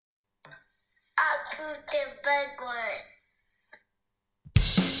the big one.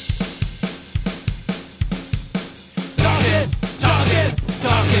 Talking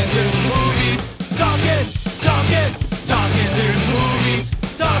through movies. Talking through movies.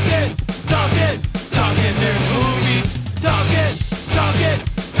 Talking through movies.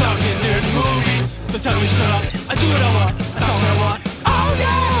 Talking through movies. So tell me shut up, I do what I want, I talk what I want. Oh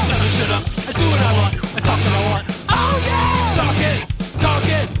yeah! Tell me shut up, I do what I want, I talk what I want. Oh yeah! Talking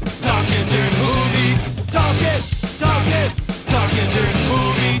through movies. Talking through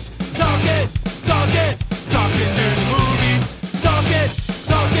movies. Talking through movies.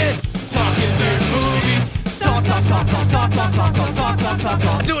 Talking through movies. Talk.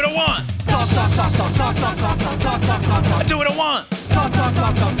 I do what I want. Talk. I do what I want.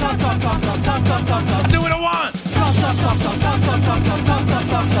 I do what I want.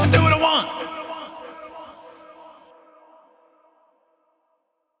 I do what I want.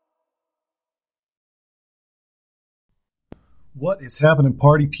 What is happening,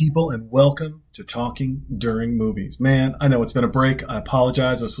 party people, and welcome to Talking During Movies. Man, I know it's been a break. I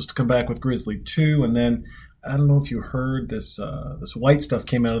apologize. I was supposed to come back with Grizzly 2, and then I don't know if you heard this white stuff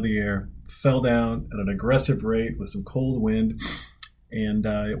came out of the air, fell down at an aggressive rate with some cold wind, and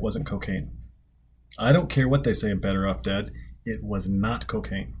it wasn't cocaine. I don't care what they say in Better Off Dead. It was not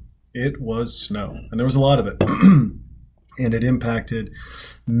cocaine. It was snow, and there was a lot of it. And it impacted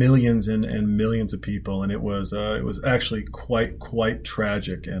millions and millions of people, and it was actually quite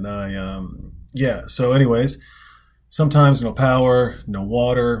tragic. And So, anyways, sometimes no power, no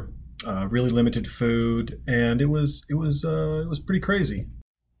water, really limited food, and it was pretty crazy.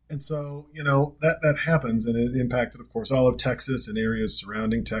 And so, that happens, and it impacted, of course, all of Texas and areas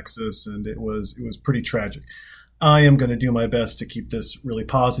surrounding Texas, and it was pretty tragic. I am going to do my best to keep this really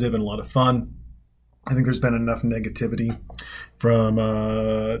positive and a lot of fun. I think there's been enough negativity from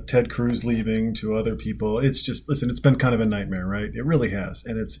Ted Cruz leaving to other people. It's just, listen, it's been kind of a nightmare, right? It really has.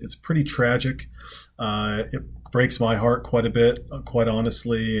 And it's pretty tragic. It breaks my heart quite a bit, quite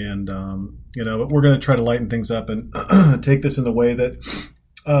honestly. And, but we're going to try to lighten things up and take this in the way that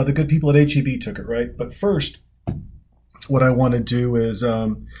the good people at HEB took it, right? But first, what I want to do is I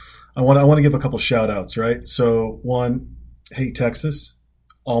want to give a couple shout outs, right? So one, hey, Texas,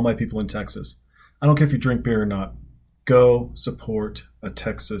 all my people in Texas. I don't care if you drink beer or not. Go support a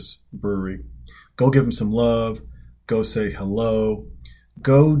Texas brewery. Go give them some love. Go say hello.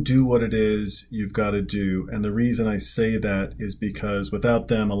 Go do what it is you've got to do. And the reason I say that is because without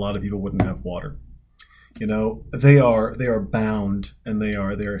them, a lot of people wouldn't have water. They are bound, and they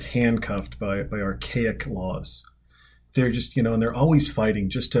are handcuffed by archaic laws. They're just, and they're always fighting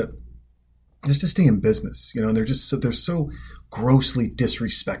just to stay in business. And they're so grossly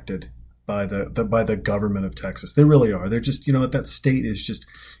disrespected by the government of Texas. They really are. They're just, that state is just,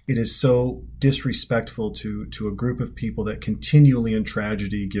 it is so disrespectful to a group of people that continually in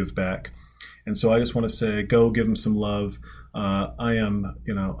tragedy give back. And so I just want to say, go give them some love. I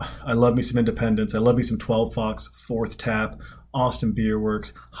love me some Independence. I love me some 12 Fox, Fourth Tap, Austin Beer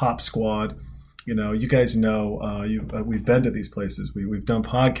Works, Hop Squad. You guys know, we've been to these places. We've done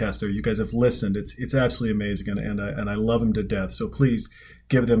podcasts there. You guys have listened. It's absolutely amazing, and I love them to death. So please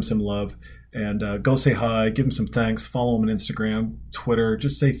give them some love and go say hi, give them some thanks, follow them on Instagram, Twitter.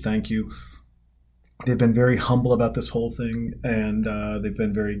 Just say thank you. They've been very humble about this whole thing, and they've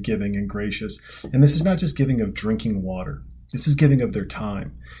been very giving and gracious. And this is not just giving of drinking water. This is giving of their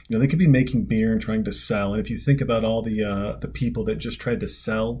time. They could be making beer and trying to sell. And if you think about all the people that just tried to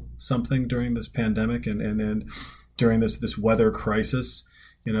sell something during this pandemic and during this weather crisis,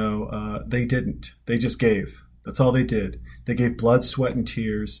 they didn't. They just gave. That's all they did. They gave blood, sweat, and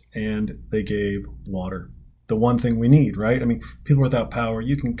tears, and they gave water. The one thing we need, right? I mean, people without power,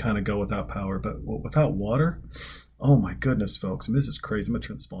 you can kind of go without power, but without water, oh my goodness, folks. I mean, this is crazy. I'm going to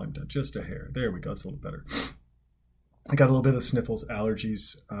turn this volume down just a hair. There we go. It's a little better. I got a little bit of sniffles,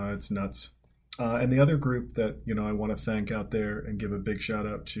 allergies. It's nuts. And the other group that, I want to thank out there and give a big shout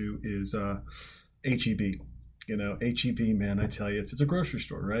out to is HEB. HEB, man, I tell you, it's a grocery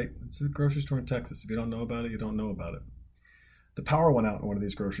store, right? It's a grocery store in Texas. If you don't know about it, you don't know about it. The power went out in one of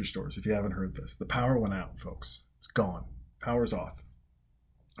these grocery stores, if you haven't heard this. The power went out, folks. It's gone. Power's off.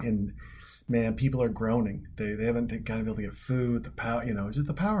 And, man, people are groaning. They haven't got to be able to get food. The power, it's just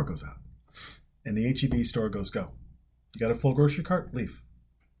the power goes out. And the HEB store goes, go. You got a full grocery cart? Leave.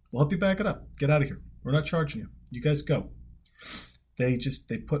 We'll help you back it up. Get out of here. We're not charging you. You guys go. They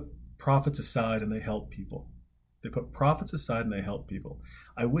put profits aside and they help people. They put profits aside and they help people.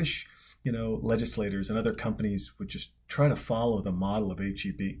 I wish, legislators and other companies would just try to follow the model of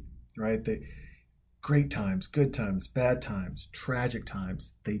HEB, right? Great times, good times, bad times, tragic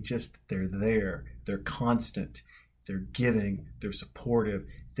times. They're there. They're constant. They're giving. They're supportive.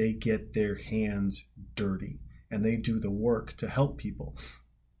 They get their hands dirty and they do the work to help people.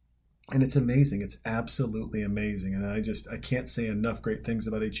 And it's amazing. It's absolutely amazing. And I can't say enough great things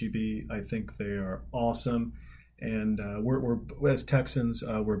about HEB. I think they are awesome. And we're as Texans,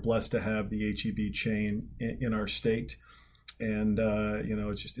 we're blessed to have the HEB chain in our state. And,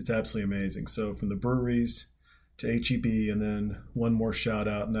 it's absolutely amazing. So from the breweries to HEB, and then one more shout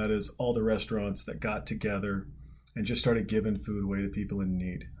out, and that is all the restaurants that got together and just started giving food away to people in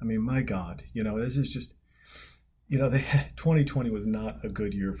need. I mean, my God, this is just, 2020 was not a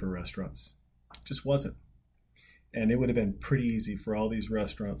good year for restaurants. It just wasn't. And it would have been pretty easy for all these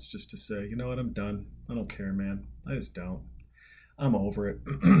restaurants just to say, you know what, I'm done. I don't care, man. I just don't. I'm over it.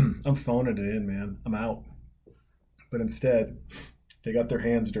 I'm phoning it in, man. I'm out. But instead, they got their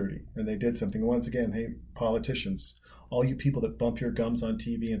hands dirty and they did something. Once again, hey, politicians, all you people that bump your gums on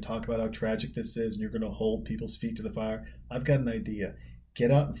TV and talk about how tragic this is and you're going to hold people's feet to the fire, I've got an idea.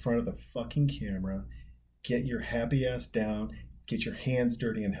 Get out in front of the fucking camera, get your happy ass down, get your hands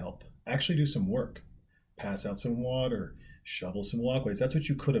dirty and help. Actually do some work. Pass out some water, shovel some walkways. That's what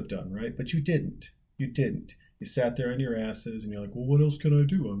you could have done, right? But you didn't. You didn't. You sat there on your asses and you're like, well, what else can I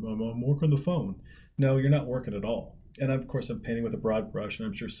do? I'm working the phone. No, you're not working at all. And of course, I'm painting with a broad brush, and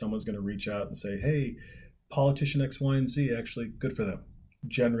I'm sure someone's going to reach out and say, hey, politician X, Y, and Z, actually good for them,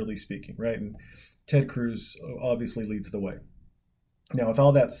 generally speaking, right? And Ted Cruz obviously leads the way. Now, with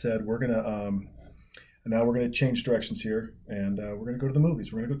all that said, we're going to change directions here, and we're going to go to the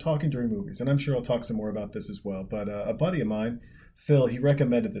movies. We're going to go talking during movies, and I'm sure I'll talk some more about this as well. But a buddy of mine, Phil, he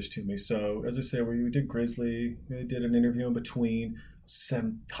recommended this to me. So as I say, we did Grizzly, we did an interview in between.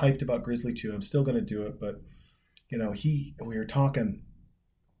 I'm hyped about Grizzly 2. I'm still going to do it, but we were talking,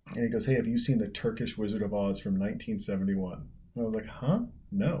 and he goes, hey, have you seen the Turkish Wizard of Oz from 1971? And I was like, huh?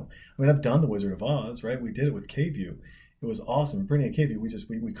 No. I mean, I've done the Wizard of Oz, right? We did it with K-View. It was awesome. Brittany at K-View,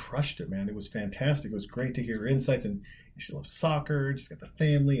 we crushed it, man. It was fantastic. It was great to hear her insights, and she loves soccer, just got the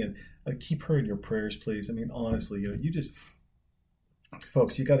family, and keep her in your prayers, please. I mean, honestly,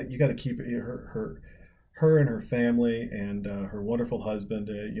 folks, you got to keep her and her family and her wonderful husband.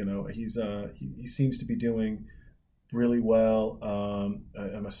 He seems to be doing really well.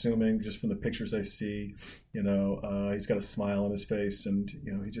 I'm assuming just from the pictures I see, he's got a smile on his face, and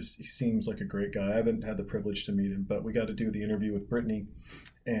he seems like a great guy. I haven't had the privilege to meet him, but we got to do the interview with Brittany,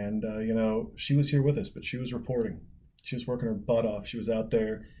 and she was here with us, but she was reporting. She was working her butt off. She was out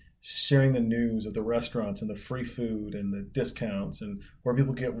there sharing the news of the restaurants and the free food and the discounts and where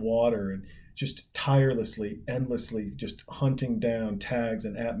people get water, and just tirelessly, endlessly, just hunting down tags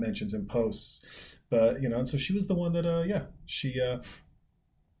and app mentions and posts. But and so she was the one that she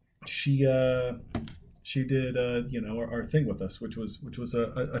did our thing with us, which was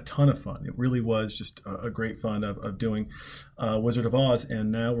a ton of fun. It really was just a great fun of doing Wizard of Oz,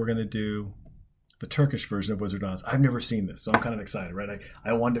 and now we're going to do the Turkish version of Wizard of Oz. I've never seen this, so I'm kind of excited, right?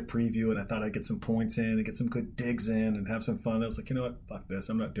 I wanted to preview it. I thought I'd get some points in and get some good digs in and have some fun. I was like, you know what? Fuck this.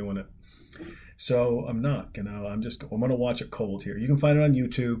 I'm not doing it. So I'm not. I'm going to watch it cold here. You can find it on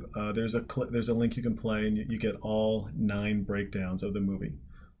YouTube. There's a link you can play, and you get all 9 breakdowns of the movie.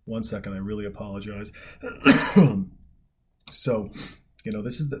 One second. I really apologize. So,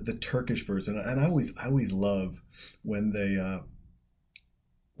 this is the Turkish version, and I always love when they.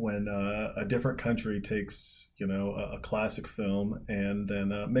 When a different country takes, a classic film and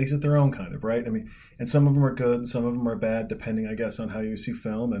then makes it their own kind of, right? I mean, and some of them are good and some of them are bad, depending, I guess, on how you see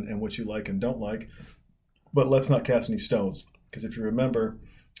film and what you like and don't like. But let's not cast any stones, because if you remember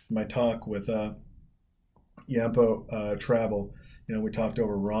my talk with Yampo Travel, we talked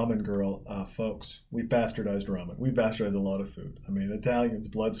over Ramen Girl. Folks, we've bastardized ramen. We've bastardized a lot of food. I mean, Italians,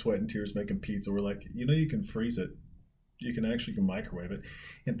 blood, sweat, and tears making pizza. We're like, you can freeze it. You can microwave it.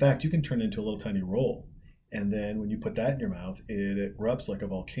 In fact, you can turn it into a little tiny roll. And then when you put that in your mouth, it erupts like a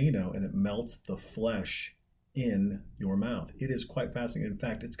volcano and it melts the flesh in your mouth. It is quite fascinating. In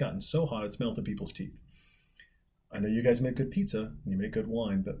fact, it's gotten so hot, it's melted people's teeth. I know you guys make good pizza, you make good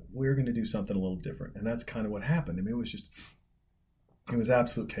wine, but we're going to do something a little different. And that's kind of what happened. I mean, it was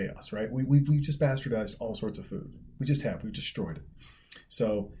absolute chaos, right? We just bastardized all sorts of food. We just have. We've destroyed it.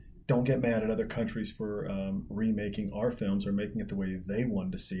 So don't get mad at other countries for remaking our films or making it the way they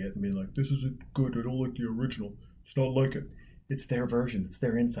wanted to see it and be like, this isn't good, I don't like the original, it's not like it. It's their version, it's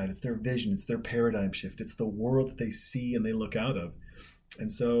their insight, it's their vision, it's their paradigm shift, it's the world that they see and they look out of.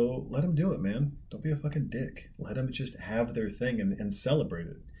 And so let them do it, man. Don't be a fucking dick. Let them just have their thing and celebrate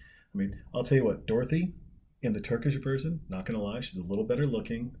it. I mean, I'll tell you what, Dorothy in the Turkish version, not going to lie, she's a little better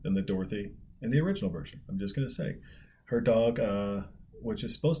looking than the Dorothy in the original version. I'm just going to say. Her dog, which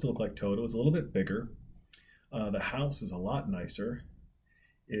is supposed to look like Toto, is a little bit bigger. The house is a lot nicer,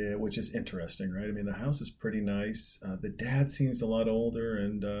 which is interesting, right? I mean, the house is pretty nice. The dad seems a lot older,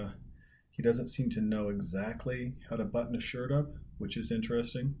 and he doesn't seem to know exactly how to button a shirt up, which is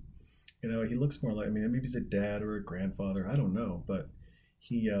interesting. You know, he looks more like, I mean, maybe he's a dad or a grandfather. I don't know, but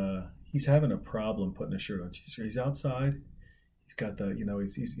he's having a problem putting a shirt on. He's outside. He's got the, you know,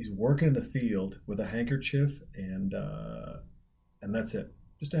 he's working in the field with a handkerchief and that's it.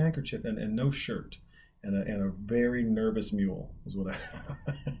 Just a handkerchief and no shirt. And a very nervous mule is what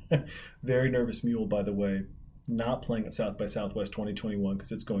I very nervous mule, by the way, not playing at South by Southwest 2021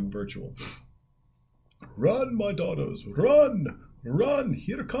 because it's going virtual. Run, my daughters, run,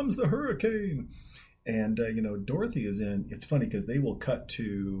 here comes the hurricane. And, you know, Dorothy is in, it's funny because they will cut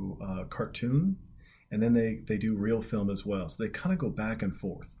to cartoon and then they do real film as well. So they kind of go back and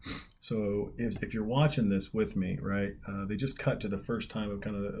forth. So if you're watching this with me, right, they just cut to the first time of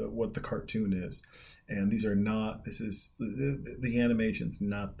kind of what the cartoon is. And these are not, this is, the animation's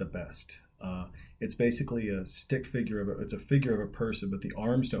not the best. It's basically a stick figure it's a figure of a person, but the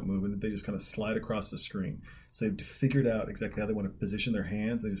arms don't move and they just kind of slide across the screen. So they've figured out exactly how they want to position their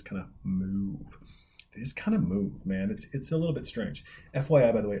hands. They just kind of move. They just kind of move, man. It's a little bit strange.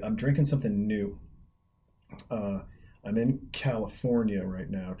 FYI, by the way, I'm drinking something new. I'm in California right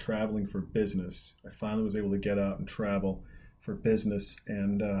now, traveling for business. I finally was able to get out and travel for business.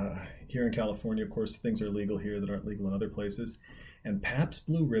 And here in California, of course, things are legal here that aren't legal in other places. And Pabst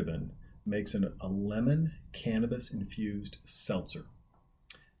Blue Ribbon makes a lemon cannabis-infused seltzer.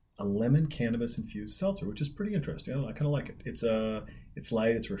 A lemon cannabis-infused seltzer, which is pretty interesting. I don't know, I kind of like it. It's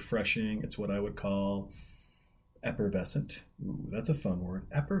light, it's refreshing. It's what I would call effervescent. Ooh, that's a fun word.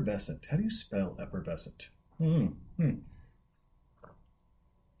 Effervescent. How do you spell effervescent? I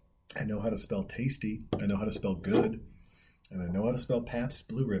know how to spell tasty. I know how to spell good. And I know how to spell Pabst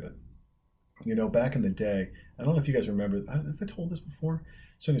Blue Ribbon. You know, back in the day, I don't know if you guys remember, have I told this before?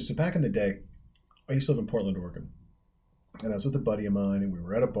 So back in the day, I used to live in Portland, Oregon. And I was with a buddy of mine, and we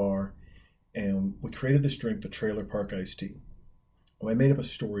were at a bar, and we created this drink, the Trailer Park Iced Tea. And I made up a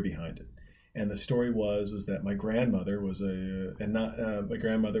story behind it. And the story was that my grandmother was my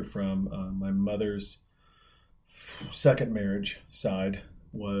grandmother from my mother's second marriage side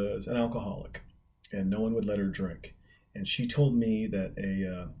was an alcoholic, and no one would let her drink. And she told me that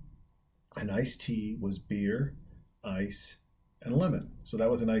an iced tea was beer, ice, and lemon. So that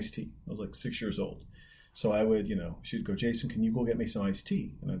was an iced tea. I was like 6 years old. So I would, you know, she'd go, Jason, can you go get me some iced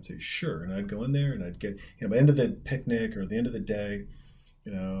tea? And I'd say, sure. And I'd go in there and I'd get, you know, by the end of the picnic or the end of the day,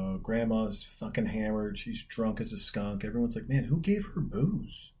 you know, grandma's fucking hammered. She's drunk as a skunk. Everyone's like, man, who gave her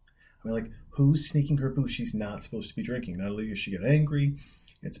booze? I mean, like, who's sneaking her booze? She's not supposed to be drinking. Not only does she get angry,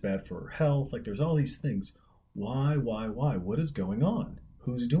 it's bad for her health. Like, there's all these things. Why? What is going on?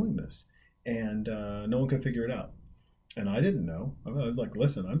 Who's doing this? And no one could figure it out. And I didn't know. I was like,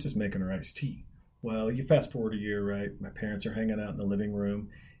 listen, I'm just making her iced tea. Well, you fast forward a year, right? My parents are hanging out in the living room,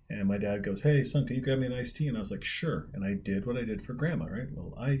 and my dad goes, hey, son, can you grab me an iced tea? And I was like, sure. And I did what I did for grandma, right? A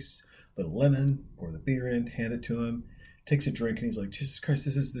little ice, a little lemon, pour the beer in, hand it to him, takes a drink, and he's like, Jesus Christ,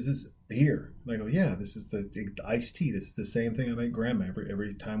 this is beer. And I go, yeah, this is the iced tea. This is the same thing I make grandma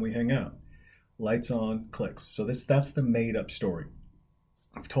every time we hang out. Lights on, clicks. So that's the made-up story.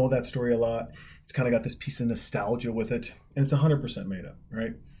 I've told that story a lot. It's kind of got this piece of nostalgia with it, and it's 100% made up,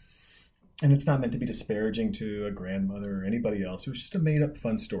 right? And it's not meant to be disparaging to a grandmother or anybody else. It was just a made-up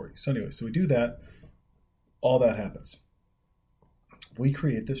fun story. So anyway, so we do that. All that happens. We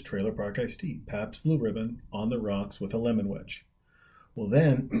create this Trailer Park Iced Tea, Pabst Blue Ribbon on the rocks with a lemon wedge. Well,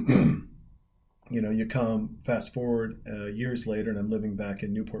 then, you know, you come fast forward years later, and I'm living back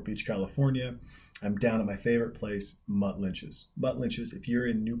in Newport Beach, California. I'm down at my favorite place, Mutt Lynch's. Mutt Lynch's, if you're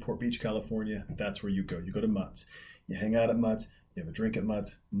in Newport Beach, California, that's where you go. You go to Mutt's. You hang out at Mutt's. You have a drink at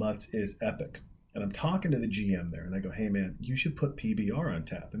Mutt's. Mutt's is epic. And I'm talking to the GM there, and I go, hey, man, you should put PBR on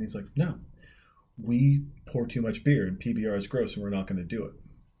tap. And he's like, no, we pour too much beer, and PBR is gross, and we're not going to do it.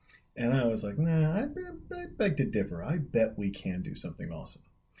 And I was like, nah, I beg to differ. I bet we can do something awesome.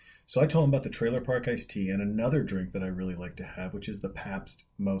 So I told him about the Trailer Park Iced Tea and another drink that I really like to have, which is the Pabst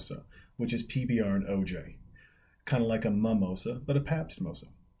Mosa, which is PBR and OJ. Kind of like a mimosa, but a Pabst Mosa.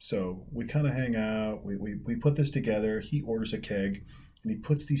 So we kind of hang out, we put this together, he orders a keg, and he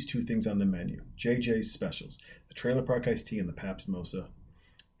puts these two things on the menu, JJ's Specials, the Trailer Park Iced Tea and the Pabst Mosa,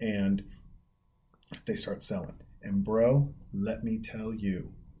 and they start selling. And bro, let me tell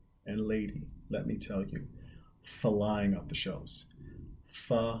you, and lady, let me tell you, flying off the shelves.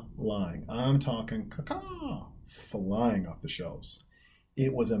 Flying. I'm talking flying off the shelves.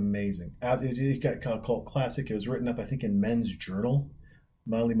 It was amazing. It got called cult classic. It was written up, I think, in Men's Journal.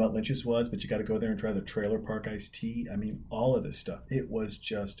 Molly Mutt Lynch's was, but you got to go there and try the Trailer Park Iced Tea. I mean, all of this stuff. It was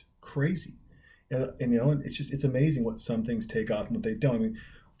just crazy. And it's amazing what some things take off and what they don't. I mean,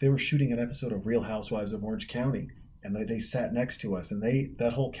 they were shooting an episode of Real Housewives of Orange County, and they sat next to us, and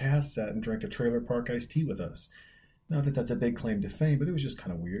that whole cast sat and drank a Trailer Park Iced Tea with us. Not that that's a big claim to fame, but it was just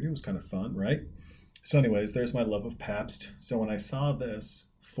kind of weird. It was kind of fun, right? So anyways, there's my love of Pabst. So when I saw this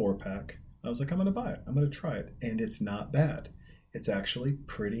 4-pack, I was like, I'm going to buy it. I'm going to try it. And it's not bad. It's actually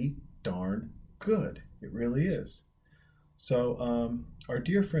pretty darn good. It really is. So our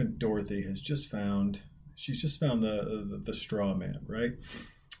dear friend Dorothy has just found the straw man, right?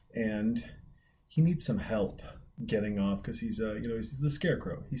 And he needs some help getting off because he's the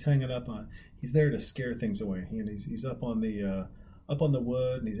scarecrow. He's hanging up on. He's there to scare things away. He's up on the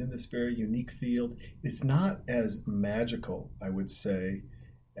wood, and he's in this very unique field. It's not as magical, I would say,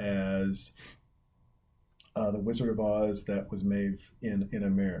 as the Wizard of Oz that was made in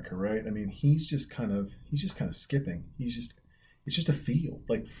America, right? I mean, he's just kind of skipping. It's just a field.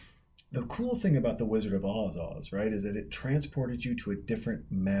 Like, the cool thing about the Wizard of Oz, right, is that it transported you to a different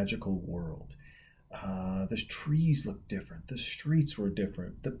magical world. The trees looked different. The streets were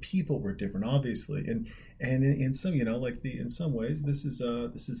different. The people were different, obviously, and in some, in some ways, this is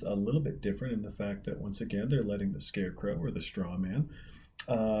a little bit different in the fact that once again they're letting the Scarecrow or the Straw Man,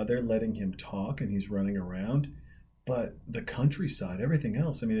 they're letting him talk and he's running around, but the countryside, everything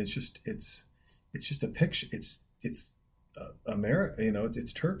else, I mean, it's just a picture. It's America,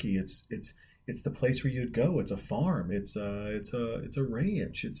 it's Turkey. It's the place where you'd go. It's a farm. It's a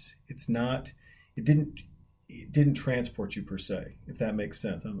ranch. It didn't transport you per se, if that makes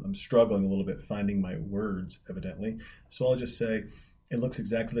sense. I'm struggling a little bit finding my words, evidently. So I'll just say it looks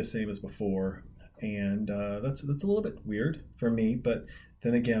exactly the same as before, and that's a little bit weird for me. But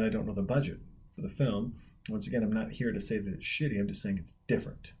then again, I don't know the budget for the film. Once again, I'm not here to say that it's shitty. I'm just saying it's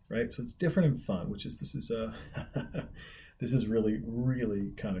different, right? So it's different and fun, this is really, really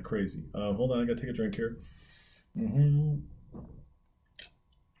kind of crazy. Hold on, I gotta take a drink here.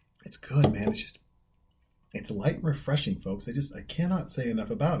 It's good, man. It's light and refreshing, folks. I cannot say enough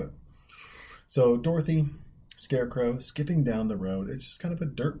about it. So Dorothy, Scarecrow, skipping down the road. It's just kind of a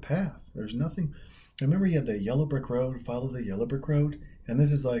dirt path. There's nothing. Remember, you had the yellow brick road, follow the yellow brick road. And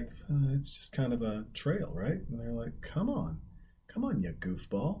this is like, it's just kind of a trail, right? And they're like, come on, you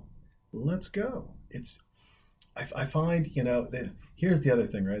goofball. Let's go. I find, here's the other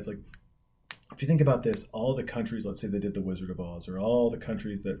thing, right? It's like, if you think about this, all the countries, let's say they did The Wizard of Oz, or all the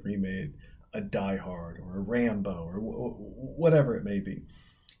countries that remade a Die Hard or a Rambo or whatever it may be.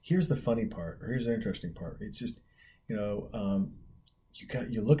 Here's the funny part, or here's the interesting part. It's just, you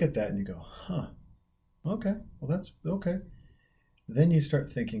look at that and you go, huh, okay, well that's okay. Then you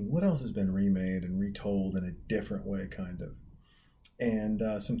start thinking, what else has been remade and retold in a different way, kind of? And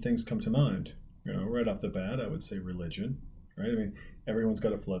some things come to mind. Right off the bat, I would say religion, right? I mean, everyone's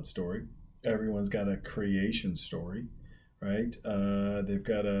got a flood story. Everyone's got a creation story, right?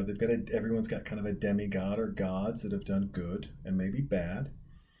 Everyone's got kind of a demigod or gods that have done good and maybe bad.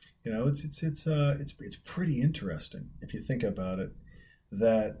 It's pretty interesting if you think about it,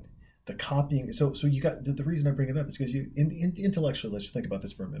 that the copying. So you got the reason I bring it up is because intellectually, let's just think about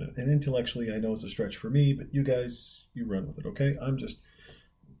this for a minute. And intellectually, I know it's a stretch for me, but you guys, you run with it, okay? I'm just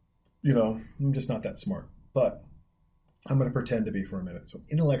not that smart, but I'm going to pretend to be for a minute. So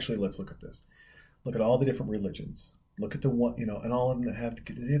intellectually, let's look at this. Look at all the different religions. Look at the one, and all of them that have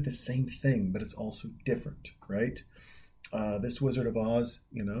the same thing, but it's also different, right? This Wizard of Oz,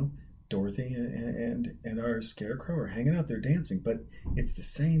 Dorothy and our Scarecrow are hanging out there dancing, but it's the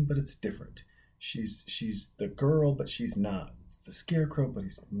same, but it's different. She's the girl, but she's not. It's the Scarecrow, but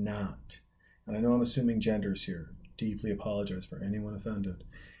he's not. And I know I'm assuming genders here. Deeply apologize for anyone offended.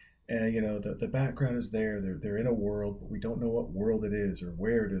 And the background is there. They're in a world, but we don't know what world it is, or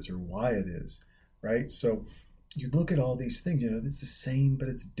where it is, or why it is, right? So you look at all these things. It's the same, but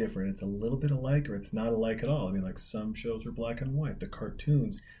it's different. It's a little bit alike, or it's not alike at all. I mean, like some shows were black and white. The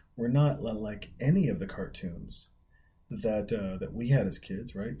cartoons were not like any of the cartoons that we had as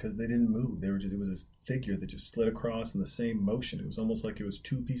kids, right? Because they didn't move. It was this figure that just slid across in the same motion. It was almost like it was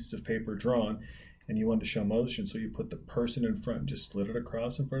two pieces of paper drawn, and you wanted to show motion, so you put the person in front and just slid it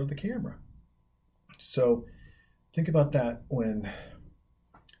across in front of the camera. So think about that when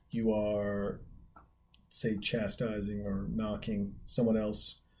you are, say, chastising or knocking someone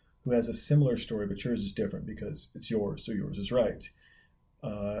else who has a similar story, but yours is different because it's yours, so yours is right.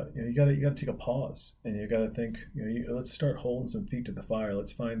 You got to take a pause, and you got to think. Let's start holding some feet to the fire.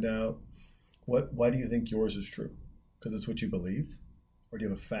 Let's find out why do you think yours is true? Because it's what you believe, Or do you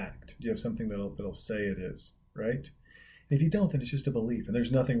have a fact? Do you have something that'll say it is, right? And if you don't, then it's just a belief. And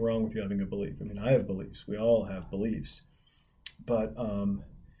there's nothing wrong with you having a belief. I mean, I have beliefs. We all have beliefs. But,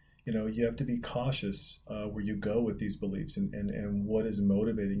 you have to be cautious where you go with these beliefs and what is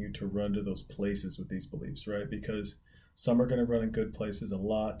motivating you to run to those places with these beliefs, right? Because some are going to run in good places a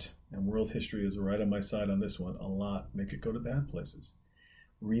lot, and world history is right on my side on this one, a lot. Make it go to bad places.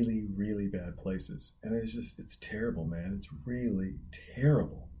 Really, really bad places. And it's terrible, man. It's really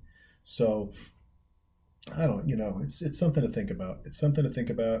terrible. So, it's something to think about. It's something to think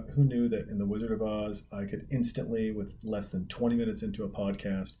about. Who knew that in The Wizard of Oz, I could instantly, with less than 20 minutes into a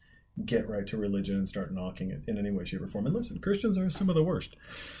podcast, get right to religion and start knocking it in any way, shape, or form. And listen, Christians are some of the worst.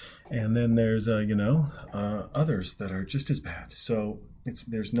 And then there's, others that are just as bad. So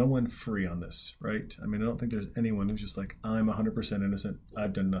there's no one free on this, right? I mean, I don't think there's anyone who's just like, I'm 100% innocent.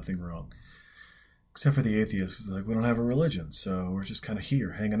 I've done nothing wrong. Except for the atheists, who's like, we don't have a religion, so we're just kind of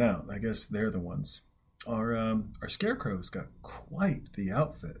here hanging out. I guess they're the ones. Our Scarecrow's got quite the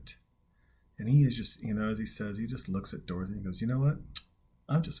outfit. And he is just, as he says, he just looks at Dorothy and goes, you know what?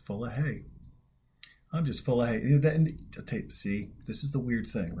 I'm just full of hay. I'm just full of hay. See, this is the weird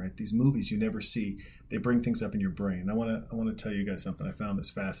thing, right? These movies you never see, they bring things up in your brain. I want to tell you guys something. I found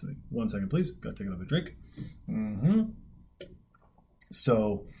this fascinating. 1 second, please. Got to take another drink.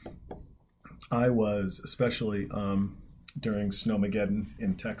 So I was, especially during Snowmageddon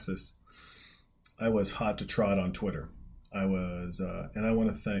in Texas, I was hot to trot on Twitter. I was, and I want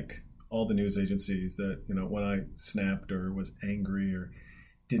to thank all the news agencies that, when I snapped or was angry or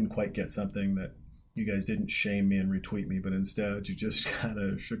didn't quite get something, that you guys didn't shame me and retweet me, but instead you just kind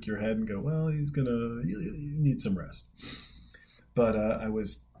of shook your head and go, well, you need some rest. But I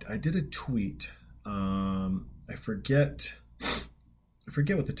did a tweet. I forget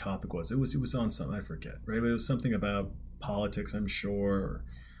what the topic was. It was on something, I forget, right? But it was something about politics, I'm sure, or,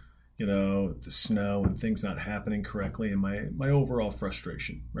 the snow and things not happening correctly, and my overall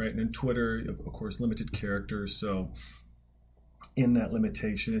frustration, right? And in Twitter, of course, limited characters, so in that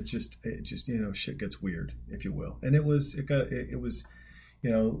limitation, it just shit gets weird, if you will. And it was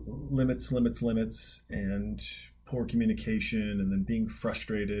limits, and poor communication, and then being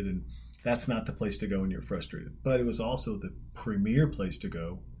frustrated, and that's not the place to go when you're frustrated. But it was also the premier place to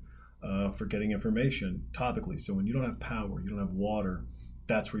go for getting information topically. So when you don't have power, you don't have water,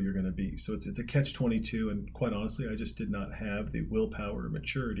 that's where you're going to be. So it's a catch-22, and quite honestly, I just did not have the willpower or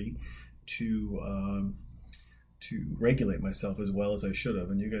maturity to regulate myself as well as I should have.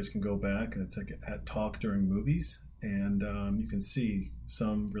 And you guys can go back, and it's like at Talk During Movies, and you can see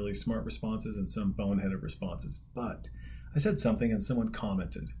some really smart responses and some boneheaded responses. But I said something, and someone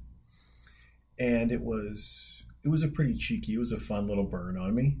commented, and it was a pretty cheeky, it was a fun little burn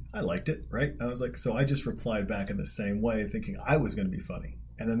on me. I liked it, right? I was like, so I just replied back in the same way, thinking I was going to be funny.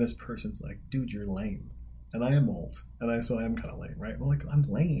 And then this person's like, dude, you're lame. And I am old. And so I am kind of lame, right? Well, like, I'm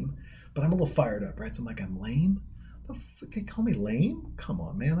lame, but I'm a little fired up, right? So I'm like, I'm lame? The fuck, you call me lame? Come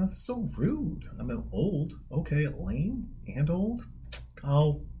on, man, that's so rude. I'm old. Okay, lame and old?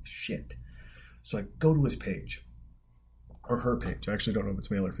 Oh, shit. So I go to his page, or her page. I actually don't know if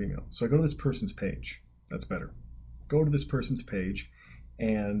it's male or female. So I go to this person's page. That's better. Go to this person's page,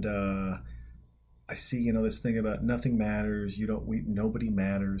 and I see, this thing about nothing matters. Nobody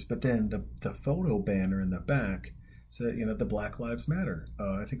matters. But then the photo banner in the back said, the Black Lives Matter.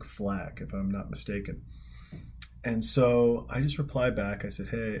 I think flag, if I'm not mistaken. And so I just replied back. I said,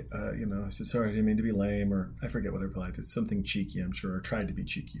 hey, I said, sorry, I didn't mean to be lame, or I forget what I replied. It's something cheeky, I'm sure. I tried to be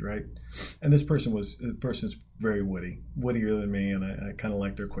cheeky, right? And this person's very wittier than me, and I kind of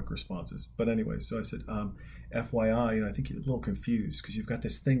like their quick responses. But anyway, so I said, FYI, I think you're a little confused because you've got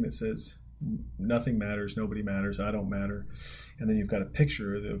this thing that says nothing matters, nobody matters, I don't matter. And then you've got a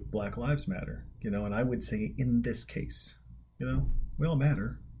picture of the Black Lives Matter, and I would say in this case, we all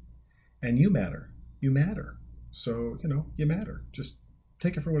matter, and you matter. You matter. So, you matter. Just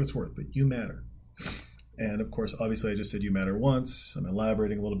take it for what it's worth, but you matter. And of course, obviously, I just said you matter once. I'm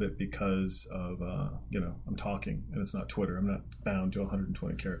elaborating a little bit because of, I'm talking, and it's not Twitter. I'm not bound to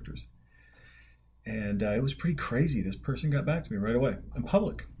 120 characters. And it was pretty crazy. This person got back to me right away in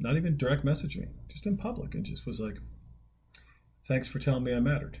public, not even direct message me, just in public, and just was like, thanks for telling me I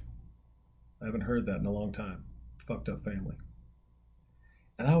mattered. I haven't heard that in a long time. Fucked up family.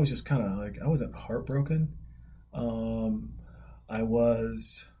 And I was just kind of like, I wasn't heartbroken. I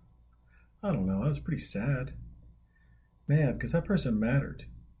was pretty sad, man, because that person mattered,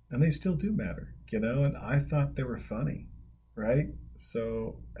 and they still do matter, and I thought they were funny, right?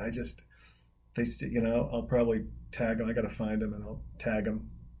 So I'll probably tag them. I got to find them, and I'll tag them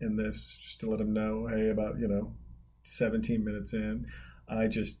in this just to let them know, hey, about, 17 minutes in, I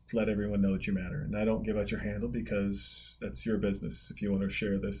just let everyone know that you matter. And I don't give out your handle because that's your business. If you want to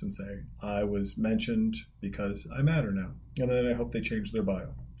share this and say, I was mentioned because I matter now. And then I hope they change their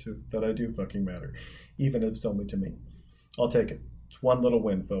bio to that I do fucking matter, even if it's only to me. I'll take it. It's one little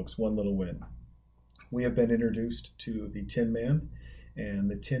win, folks. One little win. We have been introduced to the Tin Man. And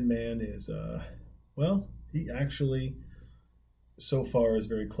the Tin Man is, he actually so far is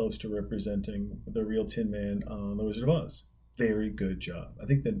very close to representing the real Tin Man on The Wizard of Oz. Very good job. I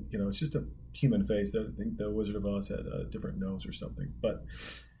think that, it's just a human face. I think the Wizard of Oz had a different nose or something. But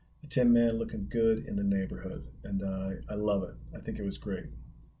the Tin Man looking good in the neighborhood. And I love it. I think it was great.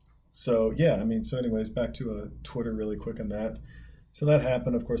 So, anyways, back to Twitter really quick on that. So that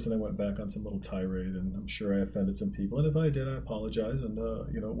happened, of course, and I went back on some little tirade, and I'm sure I offended some people. And if I did, I apologize. And,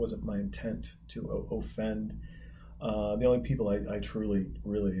 it wasn't my intent to offend. The only people I truly,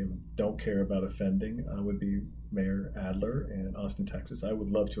 really don't care about offending would be Mayor Adler in Austin, Texas. I would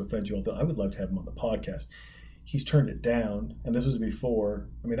love to offend you all. I would love to have him on the podcast. He's turned it down, and this was before.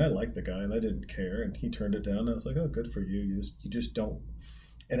 I mean, I liked the guy, and I didn't care, and he turned it down. And I was like, oh, good for you. You just don't.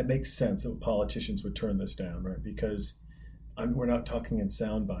 And it makes sense that politicians would turn this down, right? Because we're not talking in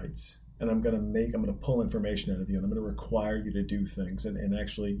sound bites, and I'm going to pull information out of you, and I'm going to require you to do things and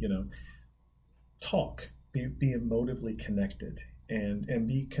actually, talk, be emotively connected, and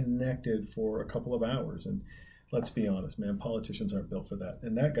be connected for a couple of hours. And let's be honest, man, politicians aren't built for that,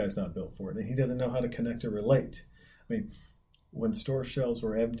 and that guy's not built for it, and he doesn't know how to connect or relate. I mean, when store shelves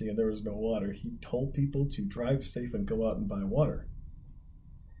were empty and there was no water, he told people to drive safe and go out and buy water.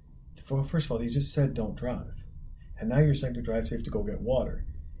 Well, first of all, he just said don't drive. And now you're saying to drive safe to go get water.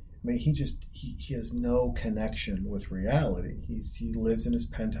 I mean, he has no connection with reality. He lives in his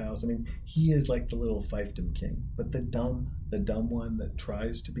penthouse. I mean, he is like the little fiefdom king. But the dumb one that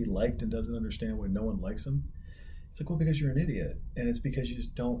tries to be liked and doesn't understand why no one likes him, it's like, well, because you're an idiot. And it's because you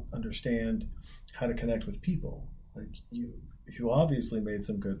just don't understand how to connect with people. Like, you obviously made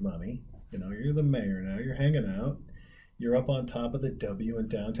some good money. You're the mayor now. You're hanging out. You're up on top of the W in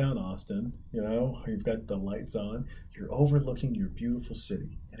downtown Austin, you've got the lights on. You're overlooking your beautiful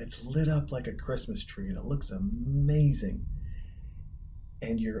city, and it's lit up like a Christmas tree, and it looks amazing.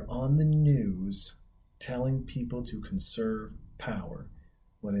 And you're on the news telling people to conserve power,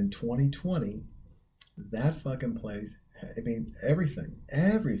 when in 2020, that fucking place, I mean, everything,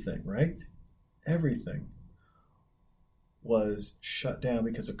 right? Everything was shut down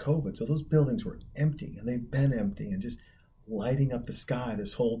because of COVID. So those buildings were empty, and they've been empty and just lighting up the sky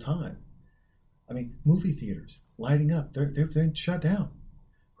this whole time. I mean, movie theaters lighting up. They've been shut down,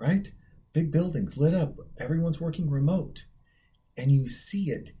 right? Big buildings lit up. Everyone's working remote. And you see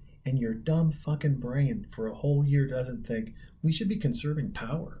it, and your dumb fucking brain for a whole year doesn't think, we should be conserving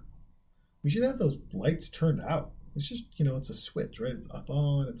power. We should have those lights turned out. It's just, it's a switch, right? It's up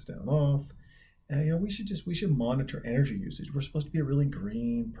on, it's down off. And, we should monitor energy usage. We're supposed to be a really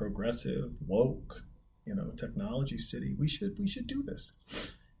green, progressive, woke, technology city. We should do this.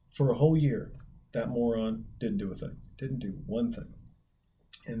 For a whole year, that moron didn't do a thing. Didn't do one thing.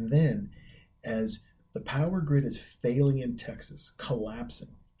 And then, as the power grid is failing in Texas, collapsing,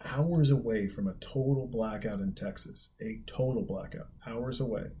 hours away from a total blackout in Texas, a total blackout, hours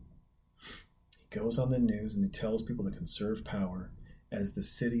away, he goes on the news and he tells people to conserve power as the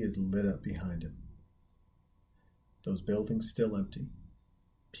city is lit up behind him. Those buildings still empty.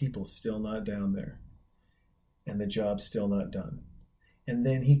 People still not down there. And the job's still not done. And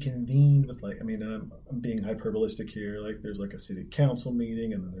then he convened with I'm being hyperbolistic here, there's a city council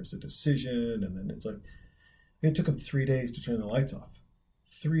meeting, and then there's a decision, and then it's it took him 3 days to turn the lights off.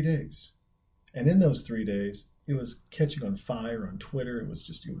 3 days. And in those 3 days, it was catching on fire on Twitter. It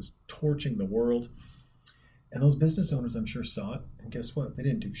was torching the world. And those business owners, I'm sure, saw it. And guess what? They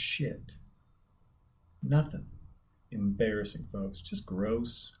didn't do shit. Nothing. Embarrassing, folks. Just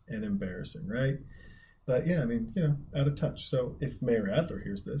gross and embarrassing, right? But yeah, out of touch. So if Mayor Adler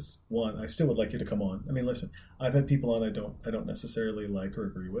hears this, one, I still would like you to come on. I mean, listen, I've had people on I don't necessarily like or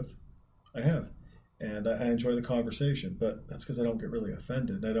agree with. I have. And I enjoy the conversation, but that's because I don't get really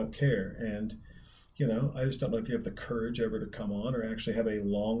offended. I don't care. And, I just don't know if you have the courage ever to come on or actually have a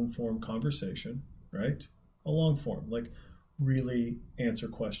long-form conversation, right? A long form, really answer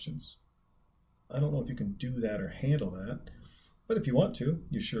questions. I don't know if you can do that or handle that, but if you want to,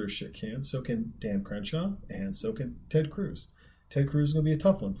 you sure as shit can. So can Dan Crenshaw, and so can Ted Cruz. Ted Cruz is going to be a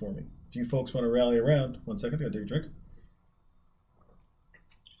tough one for me. If you folks want to rally around, 1 second, I got to take a drink.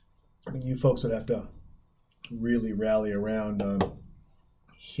 You folks would have to really rally around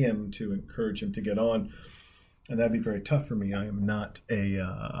him to encourage him to get on, and that'd be very tough for me. I am not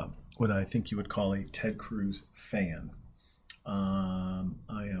what I think you would call a Ted Cruz fan. I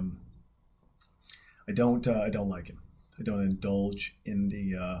don't like him. I don't indulge in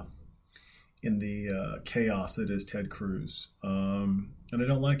the chaos that is Ted Cruz, and I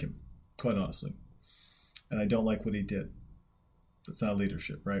don't like him, quite honestly, and I don't like what he did. That's not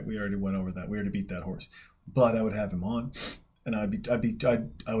leadership, right? We already went over that. We already beat that horse. But I would have him on, and I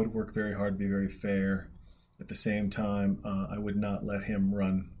would work very hard, be very fair. At the same time, I would not let him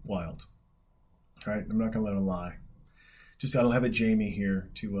run wild. All right, I'm not gonna let him lie. Just I don't have a Jamie here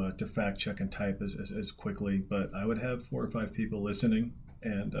to fact check and type as quickly, but I would have 4 or 5 people listening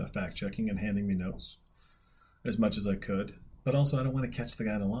and fact checking and handing me notes as much as I could. But also, I don't want to catch the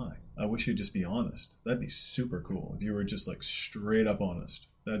guy in a lie. I wish you'd just be honest. That'd be super cool if you were just like straight up honest.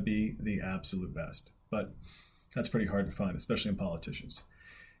 That'd be the absolute best. But that's pretty hard to find, especially in politicians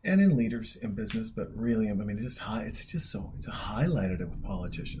and in leaders in business. But really, I mean, it's highlighted it with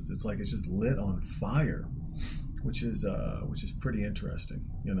politicians. It's like it's just lit on fire, which is pretty interesting.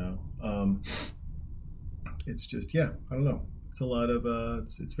 It's just I don't know. It's a lot of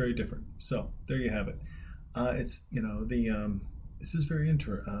it's very different. So there you have it. This is very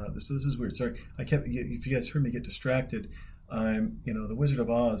interesting. This is weird. Sorry, if you guys heard me get distracted, the Wizard of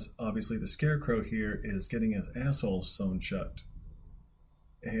Oz. Obviously, the Scarecrow here is getting his asshole sewn shut.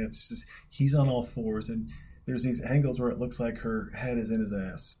 And it's just he's on all fours, and there's these angles where it looks like her head is in his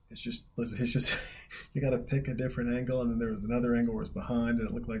ass. It's just you got to pick a different angle, and then there was another angle where it's behind, and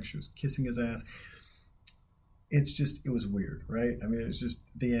it looked like she was kissing his ass. It was weird, right? I mean, it's just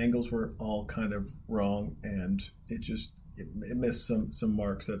the angles were all kind of wrong, and it missed some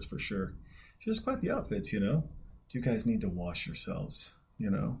marks, that's for sure. Just quite the outfits, Do you guys need to wash yourselves, I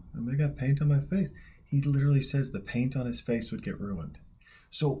mean, I got paint on my face. He literally says the paint on his face would get ruined.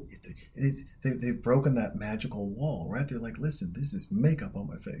 So they've broken that magical wall, right? They're like, listen, this is makeup on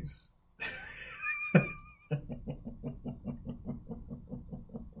my face.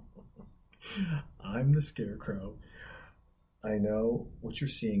 I'm the Scarecrow. I know what you're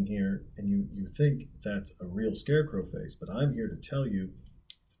seeing here, and you think that's a real Scarecrow face, but I'm here to tell you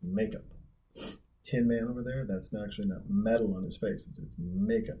it's makeup. Tin Man over there, that's actually not metal on his face. It's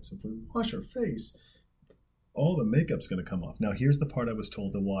makeup. So if we wash our face, all the makeup's going to come off. Now, here's the part I was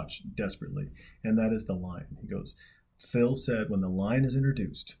told to watch desperately, and that is the lion. He goes, Phil said when the lion is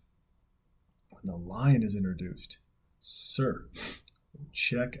introduced, sir,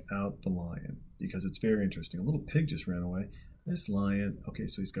 check out the lion, because it's very interesting. A little pig just ran away. This lion, okay,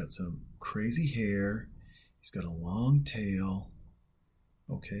 so he's got some crazy hair. He's got a long tail.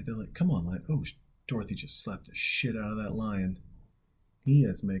 Okay, they're like, come on, lion. Oh, Dorothy just slapped the shit out of that lion. He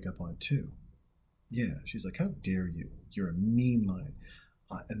has makeup on too. Yeah, she's like, how dare you? You're a mean lion.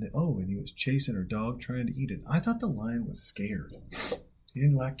 And he was chasing her dog, trying to eat it. I thought the lion was scared. He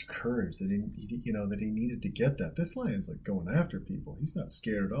didn't lack courage. That he needed to get that. This lion's like going after people. He's not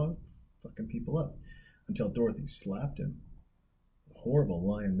scared at all. Fucking people up. Until Dorothy slapped him. Horrible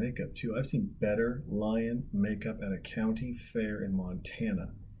lion makeup too. I've seen better lion makeup at a county fair in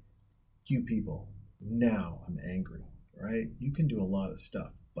Montana. You people, now I'm angry, right? You can do a lot of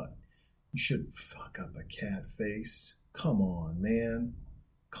stuff, but you shouldn't fuck up a cat face. Come on, man.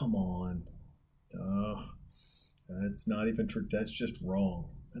 Come on. That's not even true. That's just wrong.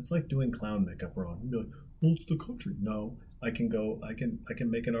 That's like doing clown makeup wrong. You'd be like, well, it's the country. No, I can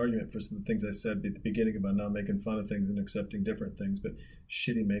make an argument for some of the things I said at the beginning about not making fun of things and accepting different things, but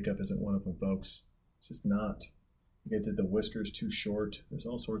shitty makeup isn't one of them, folks. It's just not. You get the whiskers too short. There's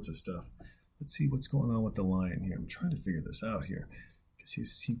all sorts of stuff. Let's see what's going on with the lion here. I'm trying to figure this out here.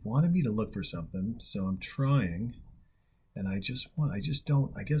 Because he wanted me to look for something, so I'm trying. And I guess I just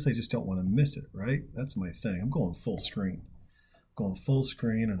don't want to miss it, right? That's my thing. I'm going full screen.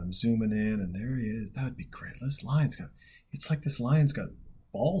 And I'm zooming in, and there he is. That would be great. This lion's got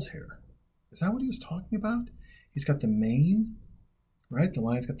balls hair. Is that what he was talking about? He's got the mane, right? The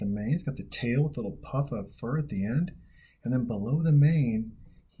lion's got the mane. He's got the tail with a little puff of fur at the end. And then below the mane,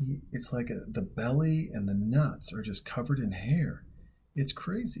 it's like the belly and the nuts are just covered in hair. It's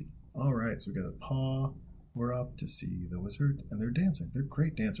crazy. All right, so we got a paw. We're up to see the wizard, and they're dancing. They're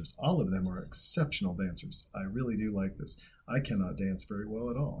great dancers. All of them are exceptional dancers. I really do like this. I cannot dance very well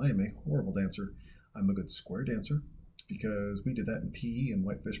at all. I am a horrible dancer. I'm a good square dancer because we did that in PE in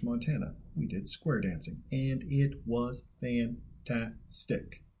Whitefish, Montana. We did square dancing, and it was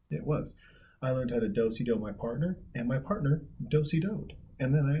fantastic. It was. I learned how to do-si-do my partner, and my partner do-si-doed.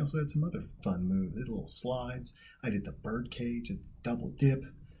 And then I also had some other fun moves. I did little slides. I did the bird cage, a double dip.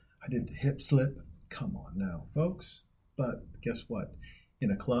 I did the hip slip. Come on now, folks. But guess what?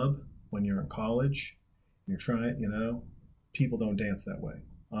 In a club, when you're in college, you're trying, people don't dance that way.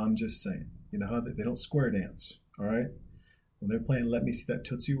 I'm just saying. You know how they don't square dance, all right? when they're playing Let Me See That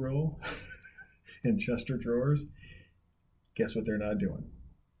Tootsie Roll in Chester Drawers, guess what they're not doing?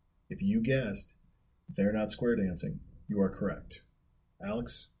 If you guessed they're not square dancing, you are correct.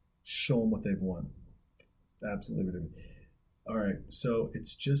 Alex, show them what they've won. Absolutely. All right, so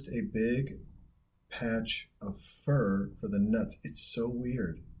it's just a big patch of fur for the nuts. It's so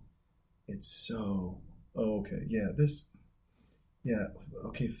weird. It's so... Oh, okay, yeah,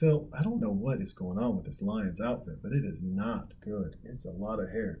 okay, Phil, I don't know what is going on with this lion's outfit, but it is not good. It's a lot of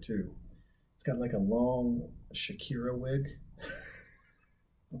hair, too. It's got like a long Shakira wig.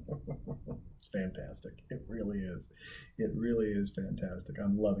 It's fantastic. It really is. It really is fantastic.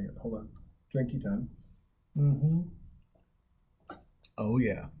 I'm loving it. Hold on. Drinky time. Mm-hmm. Oh,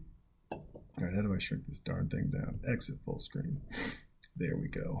 yeah. All right, how do I shrink this darn thing down? Exit full screen. There we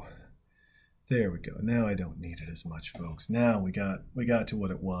go. There we go. Now I don't need it as much, folks. Now we got to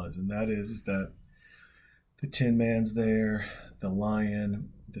what it was, and that is that the Tin Man's there, the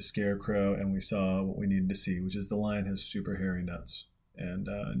lion, the scarecrow, and we saw what we needed to see, which is the lion has super hairy nuts and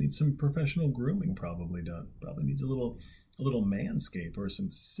needs some professional grooming probably done. Probably needs a little manscape or some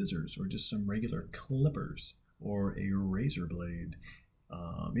scissors or just some regular clippers or a razor blade.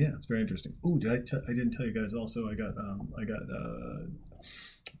 Yeah, it's very interesting. Oh, I didn't tell you guys also I got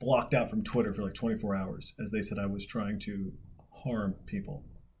blocked out from Twitter for like 24 hours as they said I was trying to harm people.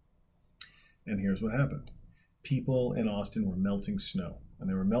 And here's what happened. People in Austin were melting snow. And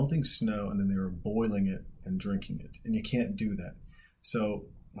they were melting snow and then they were boiling it and drinking it. And you can't do that. So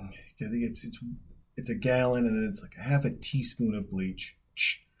it's a gallon and then it's like half a teaspoon of bleach.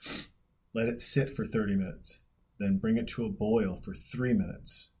 Let it sit for 30 minutes. Then bring it to a boil for 3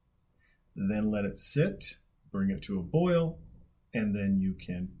 minutes. Then let it sit, bring it to a boil, and then you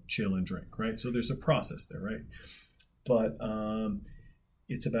can chill and drink, right? So there's a process there, right? But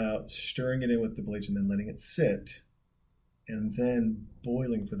it's about stirring it in with the bleach and then letting it sit and then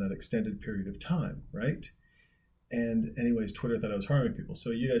boiling for that extended period of time, right? And anyways, Twitter thought I was harming people. So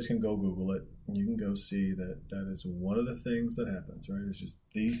you guys can go Google it and you can go see that that is one of the things that happens, right? It's just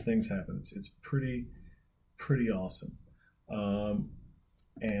these things happen. It's pretty awesome.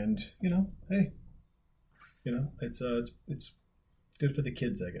 And, hey, it's good for the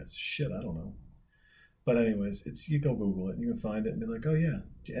kids, I guess. Shit, I don't know. But anyways, you go Google it and you can find it and be like, oh yeah,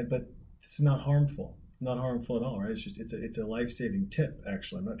 but it's not harmful. Not harmful at all, right? It's a life-saving tip,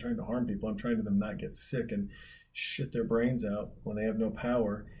 actually. I'm not trying to harm people. I'm trying to them not get sick and shit their brains out when they have no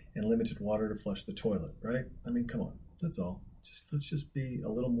power and limited water to flush the toilet, right? I mean, come on. That's all. Let's just be a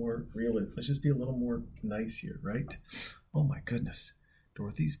little more real. Let's just be a little more nice here, right? Oh my goodness.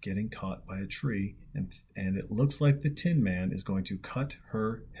 Dorothy's getting caught by a tree and it looks like the Tin Man is going to cut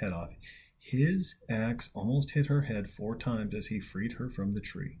her head off. His axe almost hit her head 4 times as he freed her from the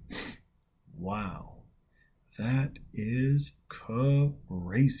tree. Wow. That is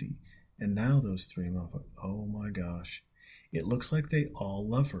crazy. And now those 3 motherfuckers, oh my gosh. It looks like they all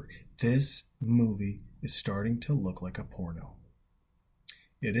love her. This movie is starting to look like a porno.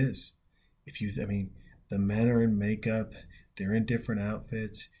 It is. The men are in makeup. They're in different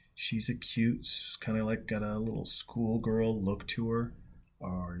outfits. She's a cute, kind of like got a little schoolgirl look to her.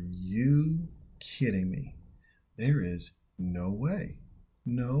 Are you kidding me? There is no way.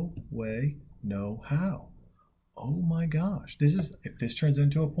 No way, no how. Oh my gosh. If this turns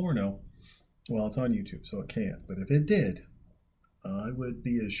into a porno, well, it's on YouTube, so it can't. But if it did, I would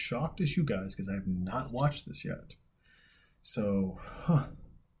be as shocked as you guys because I have not watched this yet. So,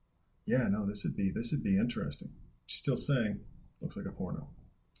 yeah, no, this would be interesting. Still saying, looks like a porno.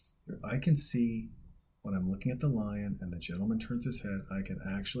 I can see when I'm looking at the lion and the gentleman turns his head, I can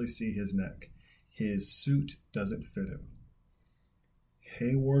actually see his neck. His suit doesn't fit him.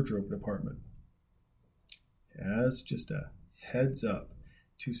 Hey, wardrobe department, as just a heads up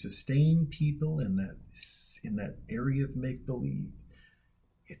to sustain people in that area of make-believe,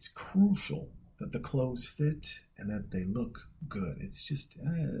 it's crucial that the clothes fit and that they look good. It's just,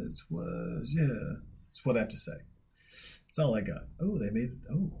 it's what I have to say. That's all I got.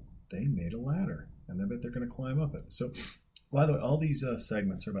 They made a ladder, and I bet they're going to climb up it. So, by the way, all these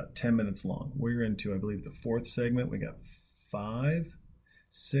segments are about 10 minutes long. We're into, I believe, the 4th segment. We got 5,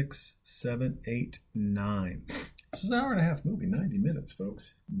 6, 7, 8, 9. This is an hour and a half movie, 90 minutes,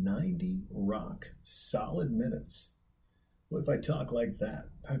 folks. 90 rock, solid minutes. What if I talk like that?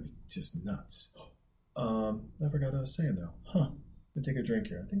 That'd be just nuts. I forgot what I was saying now. Let me take a drink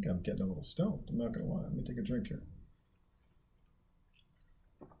here. I think I'm getting a little stoned. I'm not going to lie. Let me take a drink here.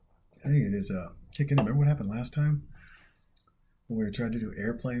 I think it is kicking in. Remember what happened last time? When we were trying to do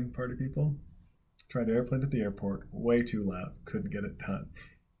airplane party people? Tried to airplane at the airport. Way too loud. Couldn't get it done.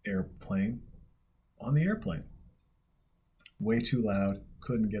 Airplane on the airplane. way too loud,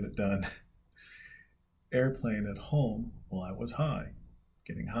 couldn't get it done. Airplane at home, well, I was high.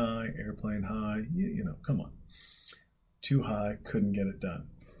 Getting high, airplane high, you know, come on. Too high, couldn't get it done.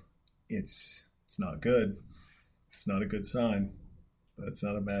 It's not good. It's not a good sign, but it's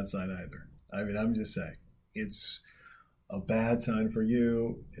not a bad sign either. I mean, I'm just saying, it's a bad sign for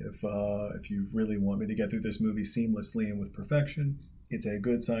you if you really want me to get through this movie seamlessly and with perfection. It's a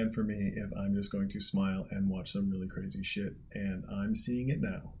good sign for me if I'm just going to smile and watch some really crazy shit, and I'm seeing it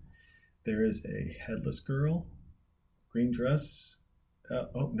now. There is a headless girl, green dress.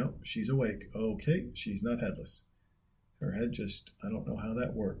 Oh, no, she's awake. Okay, she's not headless. Her head just, I don't know how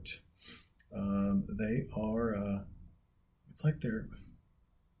that worked. They are,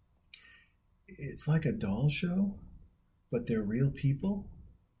 it's like a doll show, but they're real people.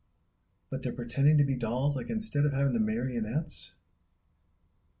 But they're pretending to be dolls. Like instead of having the marionettes,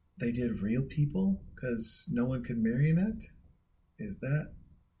 they did real people because no one could marionette. Is that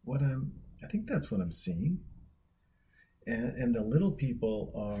what I think that's what I'm seeing. And the little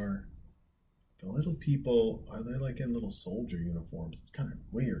people are they like in little soldier uniforms. It's kind of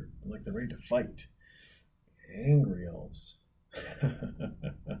weird. Like they're ready to fight. Angry elves.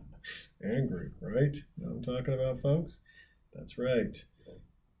 Angry, right? You know what I'm talking about, folks? That's right.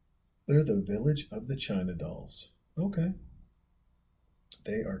 They're the Village of the China Dolls. Okay.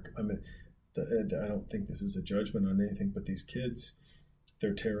 They are, I mean, I don't think this is a judgment on anything, but these kids,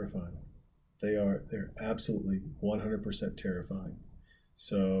 they're terrifying. They're absolutely 100% terrifying.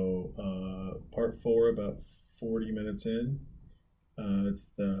 So, part 4, about 40 minutes in,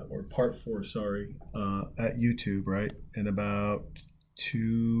 part 4, sorry, at YouTube, right? And about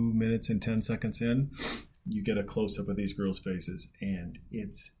 2 minutes and 10 seconds in, you get a close-up of these girls' faces, and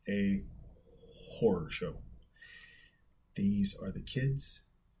it's a horror show. These are the kids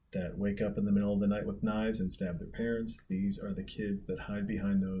that wake up in the middle of the night with knives and stab their parents. These are the kids that hide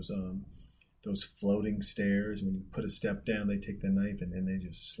behind those floating stairs. When you put a step down, they take the knife and then they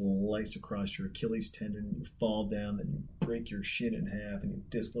just slice across your Achilles tendon, and you fall down, then you break your shin in half, and you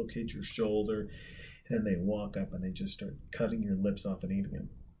dislocate your shoulder, and then they walk up and they just start cutting your lips off and eating them.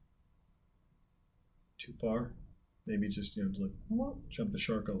 Too far? Maybe just, like, jump the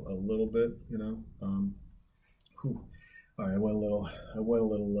shark a little bit, All right, I went a little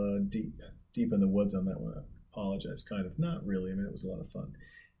deep in the woods on that one. I apologize, kind of. Not really. I mean, it was a lot of fun.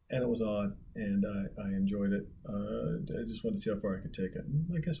 And it was odd, and I enjoyed it. I just wanted to see how far I could take it.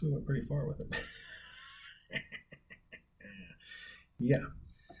 I guess we went pretty far with it. Yeah.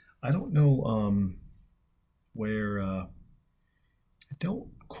 I don't know where... I don't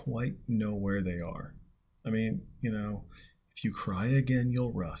quite know where they are. I mean, if you cry again,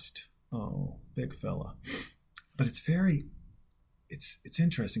 you'll rust. Oh, big fella. But it's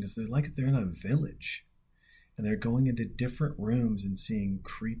interesting because they're in a village. And they're going into different rooms and seeing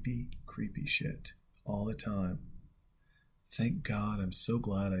creepy, creepy shit all the time. Thank God, I'm so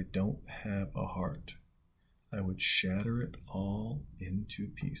glad I don't have a heart. I would shatter it all into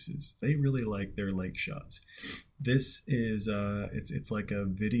pieces. They really like their lake shots. This is, it's like a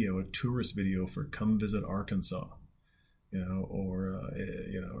tourist video for come visit Arkansas, or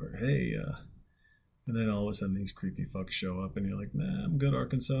hey, and then all of a sudden these creepy fucks show up and you're like, nah, I'm good,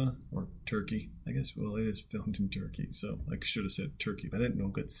 Arkansas. Or Turkey. I guess, well, it is filmed in Turkey. So I should have said Turkey. But I didn't know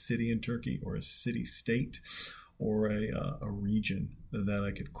a good city in Turkey or a city-state or a region that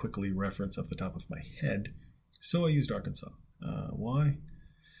I could quickly reference off the top of my head. So I used Arkansas. Why?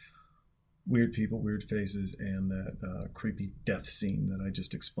 Weird people, weird faces, and that creepy death scene that I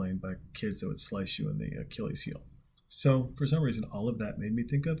just explained by kids that would slice you in the Achilles heel. So for some reason, all of that made me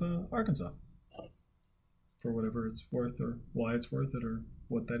think of Arkansas. For whatever it's worth, or why it's worth it, or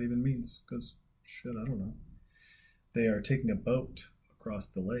what that even means. Because, shit, I don't know. They are taking a boat across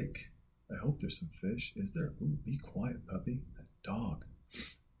the lake. I hope there's some fish. Is there? Ooh, be quiet, puppy. That dog.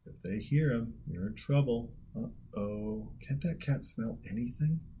 If they hear him, you're in trouble. Uh-oh. Can't that cat smell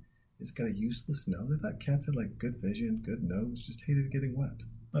anything? It's got a useless nose. I thought cats had, like, good vision, good nose. Just hated getting wet.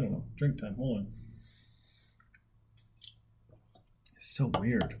 I don't know. Drink time. Hold on. It's so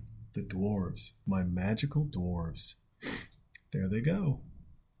weird. The dwarves, my magical dwarves. There they go.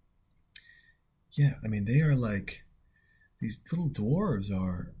 Yeah, I mean, they are like, these little dwarves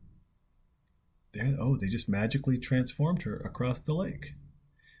are, they just magically transformed her across the lake.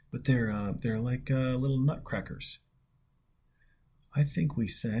 But they're like little nutcrackers. I think we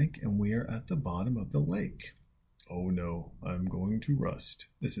sank and we are at the bottom of the lake. Oh no, I'm going to rust.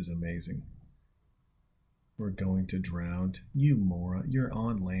 This is amazing. We're going to drown. You moron, you're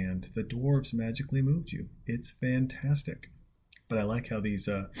on land. The dwarves magically moved you. It's fantastic. But I like how these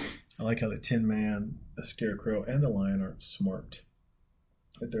I like how the Tin Man, the Scarecrow, and the Lion aren't smart.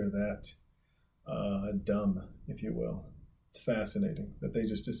 That they're that dumb, if you will. It's fascinating that they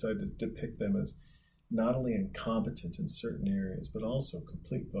just decided to depict them as not only incompetent in certain areas, but also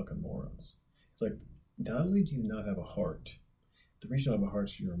complete fucking morons. It's like, not only do you not have a heart, the reason you don't have a heart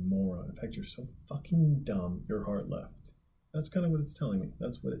is you're a moron. In fact, you're so fucking dumb, your heart left. That's kind of what it's telling me.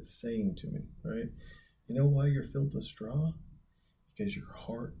 That's what it's saying to me, right? You know why you're filled with straw? Because your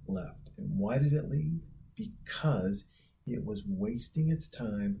heart left. And why did it leave? Because it was wasting its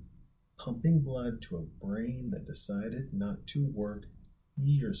time pumping blood to a brain that decided not to work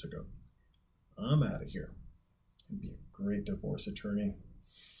years ago. I'm out of here. I'd be a great divorce attorney.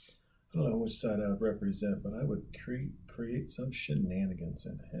 I don't know which side I would represent, but I would create some shenanigans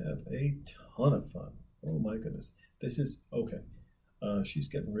and have a ton of fun. Oh my goodness. This is, okay. She's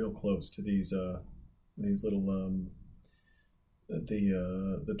getting real close to these little,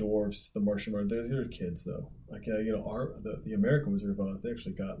 the dwarves, the Martian Martians. They're kids though. Like, the American Wizard of Oz, they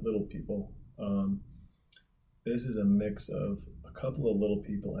actually got little people. This is a mix of a couple of little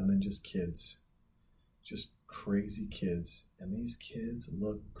people and then just kids. Just crazy kids. And these kids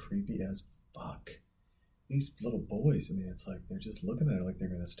look creepy as fuck. These little boys, I mean, it's like they're just looking at her like they're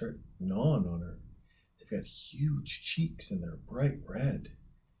going to start gnawing on her. They've got huge cheeks and they're bright red.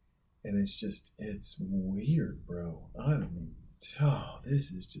 And it's weird, bro. I mean,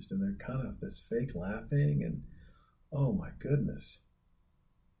 this is just, and they're kind of this fake laughing and, oh my goodness.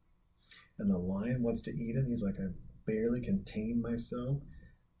 And the lion wants to eat him. He's like, I barely contain myself.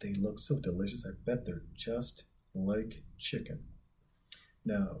 They look so delicious. I bet they're just like chicken.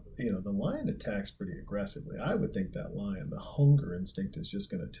 Now, the lion attacks pretty aggressively. I would think that lion, the hunger instinct is just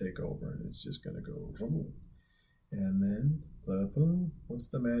going to take over and it's just going to go boom. And then, boom, what's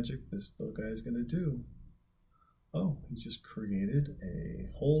the magic this little guy's going to do? Oh, he just created a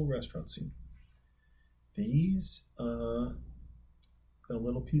whole restaurant scene. These, the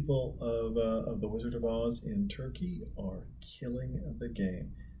little people of the Wizard of Oz in Turkey are killing the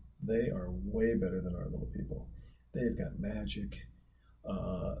game. They are way better than our little people. They've got magic.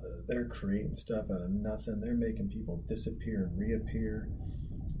 They're creating stuff out of nothing. They're making people disappear and reappear.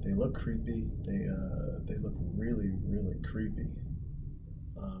 They look creepy. They look really, really creepy.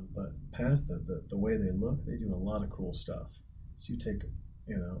 But past the way they look, they do a lot of cool stuff. So you take,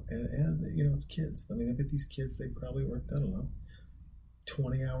 and it's kids. I mean, look at these kids. They probably worked, I don't know,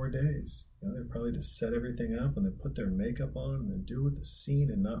 20-hour days. They probably just set everything up and then put their makeup on and then do with the scene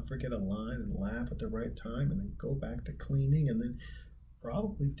and not forget a line and laugh at the right time and then go back to cleaning and then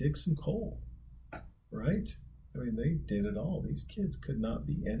probably dig some coal, right? I mean, they did it all. These kids could not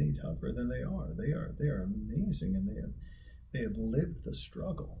be any tougher than they are. They are amazing, and they have lived the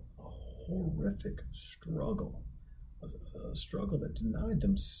struggle, a horrific struggle, a struggle that denied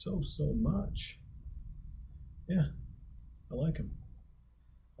them so much. Yeah, I like them.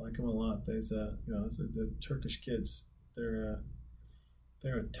 I like them a lot. There's the Turkish kids. They're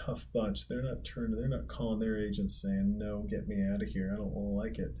a tough bunch. They're not calling their agents saying, no, get me out of here. I don't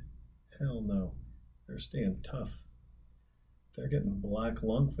like it. Hell no. They're staying tough. They're getting black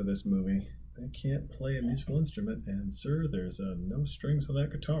lung for this movie. They can't play a musical instrument, and sir, there's no strings on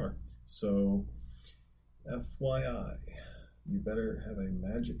that guitar. So, FYI, you better have a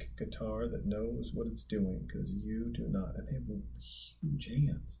magic guitar that knows what it's doing, because you do not. And they have huge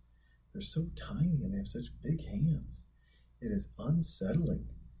hands. They're so tiny, and they have such big hands. It is unsettling.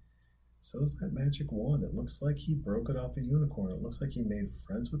 So is that magic wand. It looks like he broke it off a unicorn. It looks like he made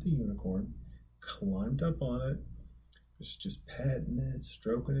friends with the unicorn, climbed up on it, was just petting it,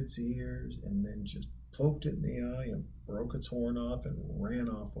 stroking its ears, and then just poked it in the eye and broke its horn off and ran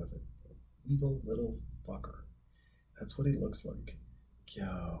off with it. Evil little fucker. That's what he looks like.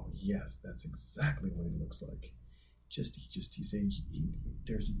 Oh, yes, that's exactly what he looks like.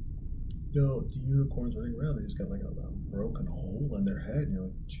 There's no, the unicorns running around, they just got like a broken hole in their head. And you're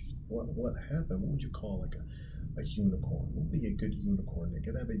like, gee, what happened? What would you call like a unicorn? What would be a good unicorn? They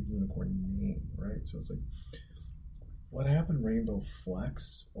could have a unicorn name, right? So it's like, what happened, Rainbow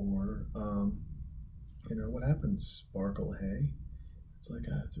Flex? Or, what happened, Sparkle Hay? It's like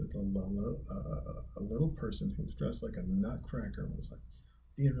a little person who was dressed like a nutcracker was like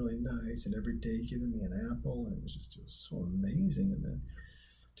being really nice and every day giving me an apple, and it was just so amazing. And then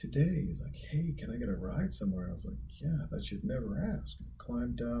today he's like, hey, can I get a ride somewhere? I was like, yeah, that you'd never ask. And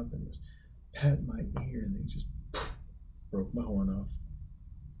climbed up and was patting my ear, and then he just broke my horn off.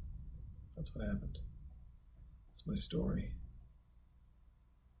 That's what happened. That's my story.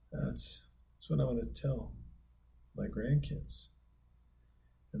 That's what I want to tell my grandkids.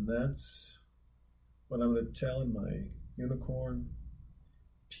 And that's what I'm going to tell in my unicorn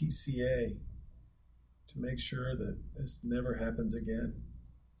PCA to make sure that this never happens again.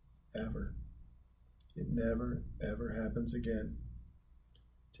 Ever. It never, ever happens again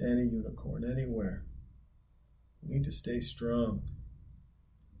to any unicorn, anywhere. We need to stay strong.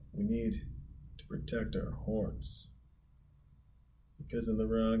 We need to protect our horns. Because in the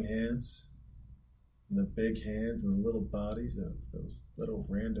wrong hands, in the big hands and the little bodies of those little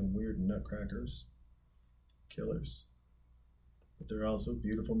random weird nutcrackers, killers, but they're also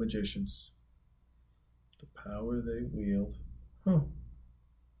beautiful magicians. The power they wield.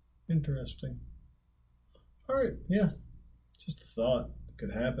 Interesting. All right, yeah, just a thought. It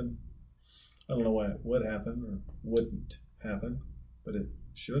could happen. I don't know why it would happen or wouldn't happen, but it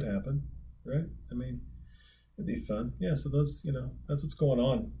should happen, right? I mean, it'd be fun. Yeah, so those, that's what's going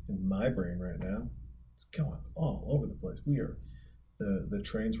on in my brain right now. It's going all over the place. We are, the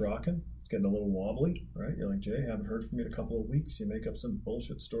train's rocking. It's getting a little wobbly, right? You're like, Jay, haven't heard from you in a couple of weeks. You make up some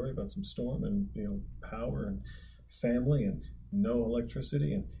bullshit story about some storm and, power and family and no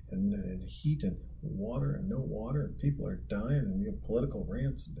electricity and heat and water and no water and people are dying and political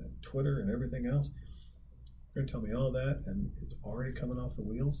rants and Twitter and everything else. You're going to tell me all that and it's already coming off the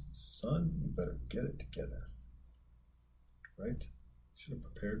wheels? Son, you better get it together. Right? Should have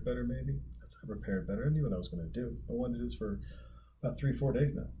prepared better, maybe. That's not prepared better. I knew what I was going to do. I wanted to do this for about 3-4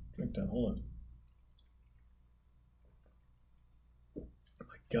 days now. Drink time. Hold on. Oh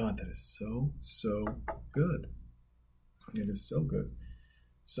my God, that is so good. It is so good.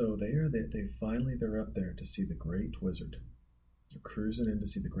 So they're up there to see the Great Wizard. They're cruising in to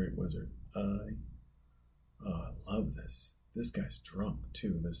see the Great Wizard. I love this. This guy's drunk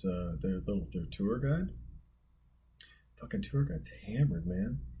too. This their tour guide. Fucking tour guide's hammered,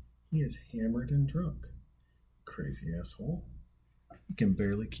 man. He is hammered and drunk. Crazy asshole. He can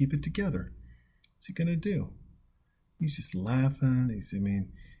barely keep it together. What's he gonna do? He's just laughing. He's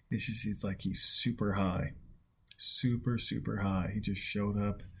like he's super high. Super, super high. He just showed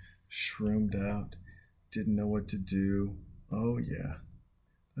up, shroomed out, didn't know what to do. Oh yeah.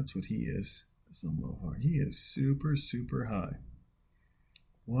 That's what he is. He is super, super high.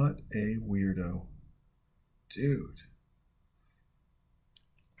 What a weirdo. Dude.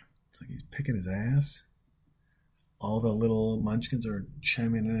 It's like he's picking his ass. All the little munchkins are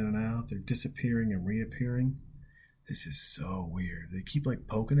chiming in and out. They're disappearing and reappearing. This is so weird. They keep like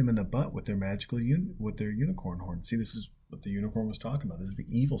poking him in the butt with their with their unicorn horn. See, this is what the unicorn was talking about. This is the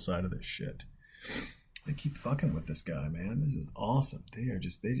evil side of this shit. They keep fucking with this guy, man. This is awesome. They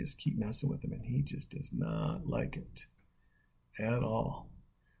just keep messing with him, and he just does not like it at all.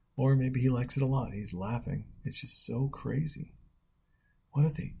 Or maybe he likes it a lot. He's laughing. It's just so crazy. What do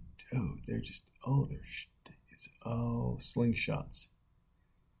they do? They're just slingshots.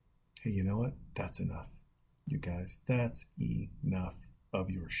 Hey, you know what? That's enough. You guys, that's enough of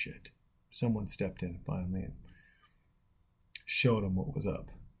your shit. Someone stepped in finally and showed him what was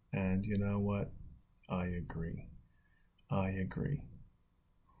up. And you know what? I agree. Do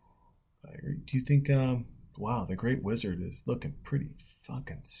you think, wow, the Great Wizard is looking pretty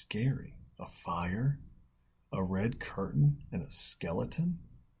fucking scary. A fire, a red curtain, and a skeleton?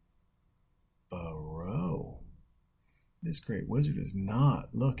 Bro, this Great Wizard is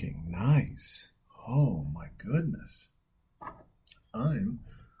not looking nice. Oh my goodness. I'm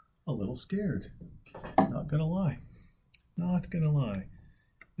a little scared. Not gonna lie.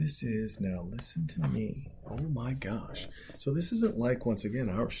 This is, now listen to me. Oh my gosh. So this isn't like, once again,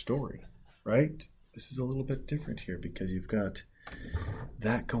 our story, right? This is a little bit different here because you've got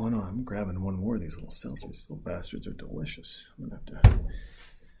that going on. I'm grabbing one more of these little seltzers. These little bastards are delicious. I'm gonna have to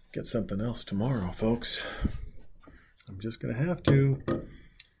get something else tomorrow, folks. I'm just gonna have to.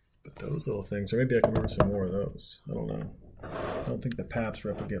 But those little things, or maybe I can remember some more of those. I don't know. I don't think the Pabst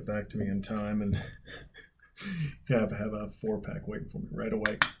rep will get back to me in time and have a 4-pack waiting for me right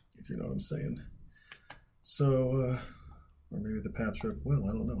away, if you know what I'm saying. So, or maybe the Pabst rep will.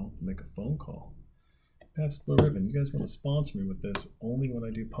 I don't know. I'll make a phone call. Pabst Blue Ribbon, you guys want to sponsor me with this only when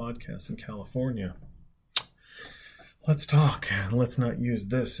I do podcasts in California? Let's talk. Let's not use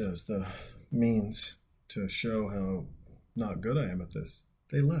this as the means to show how not good I am at this.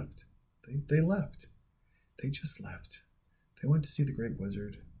 They left. They left. They just left. They went to see the Great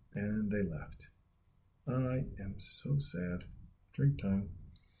Wizard, and they left. I am so sad. Drink time.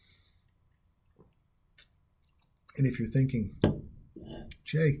 And if you're thinking,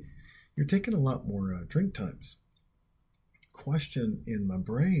 Jay, you're taking a lot more drink times. Question in my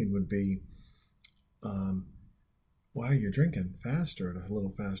brain would be, why are you drinking faster at a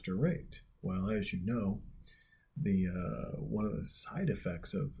little faster rate? Well, as you know, the one of the side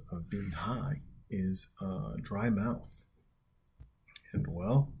effects of being high is dry mouth. And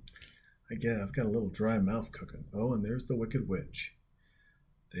well, I've got a little dry mouth cooking. Oh, and there's the Wicked Witch.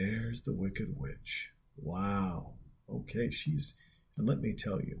 There's the Wicked Witch. Wow. Okay, and let me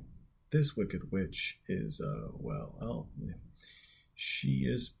tell you, this Wicked Witch is, she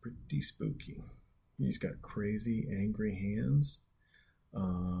is pretty spooky. She's got crazy, angry hands.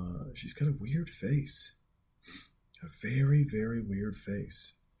 She's got a weird face. A very, very weird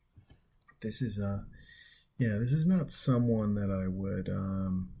face. This is not someone that I would,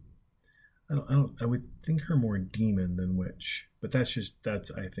 I would think her more demon than witch, but that's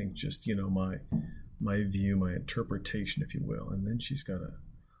I think just, my view, my interpretation, if you will. And then she's got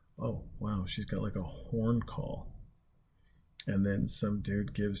she's got like a horn call. And then some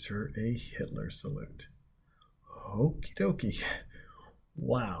dude gives her a Hitler salute. Okie dokie.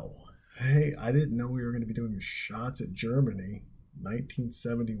 Wow. Hey, I didn't know we were going to be doing shots at Germany,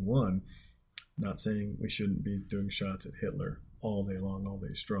 1971. Not saying we shouldn't be doing shots at Hitler all day long, all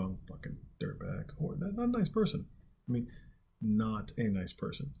day strong, fucking dirtbag. Or not a nice person. I mean, not a nice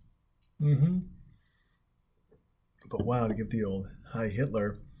person. But wow, to give the old hi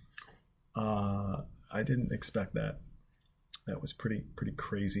Hitler, I didn't expect that. That was pretty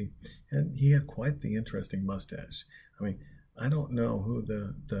crazy. And he had quite the interesting mustache. I mean, I don't know who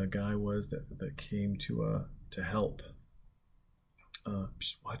the guy was that came to help.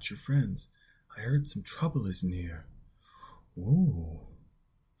 Watch your friends. I heard some trouble is near. Ooh,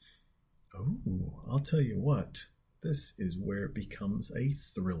 I'll tell you what. This is where it becomes a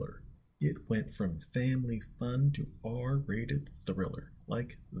thriller. It went from family fun to R-rated thriller.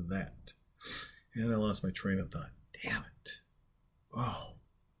 Like that. And I lost my train of thought. Damn it. Oh,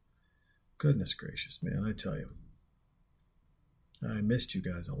 goodness gracious, man. I tell you. I missed you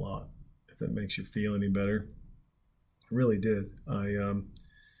guys a lot. If it makes you feel any better. I really did.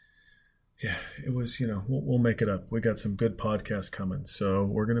 It was, we'll make it up. We got some good podcasts coming. So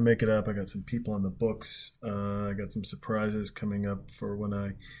we're going to make it up. I got some people on the books. I got some surprises coming up for when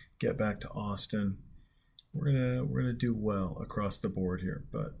I get back to Austin. We're gonna do well across the board here.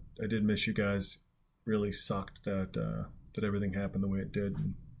 But I did miss you guys. Really sucked that everything happened the way it did.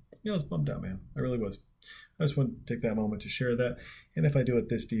 And, I was bummed out, man. I really was. I just want to take that moment to share that. And if I do it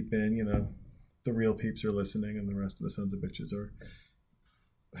this deep in, the real peeps are listening and the rest of the sons of bitches are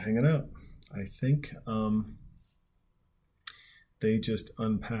hanging out. I think they just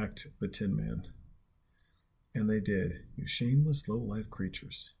unpacked the Tin Man. And they did. You shameless, low-life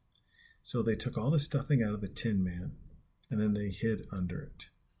creatures. So they took all the stuffing out of the Tin Man and then they hid under it.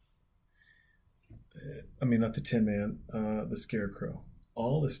 I mean, not the Tin Man, the Scarecrow.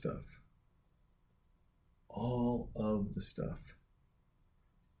 All the stuff. All of the stuff.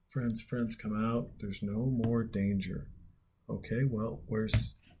 Friends, come out. There's no more danger. Okay, well,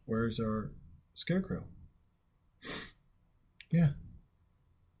 where's our Scarecrow? Yeah.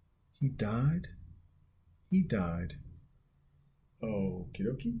 He died. Okie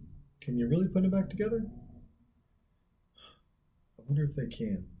dokie. Can you really put it back together? I wonder if they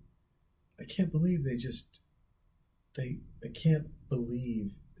can. I can't believe I can't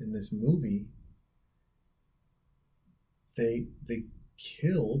believe in this movie they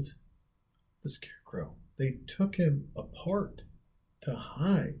killed the Scarecrow. They took him apart to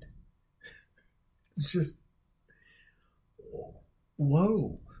hide. It's just,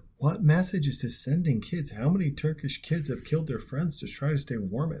 whoa. What message is this sending kids? How many Turkish kids have killed their friends to try to stay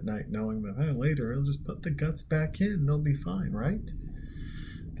warm at night, knowing that later he'll just put the guts back in, they'll be fine, right?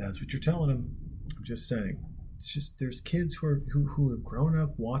 That's what you're telling them. I'm just saying. It's just there's kids who have grown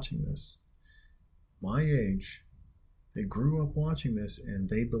up watching this. My age, they grew up watching this and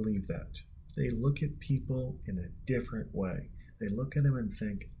they believe that. They look at people in a different way. They look at them and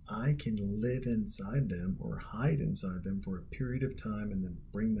think, I can live inside them or hide inside them for a period of time and then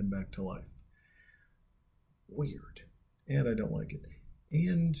bring them back to life. Weird. And I don't like it.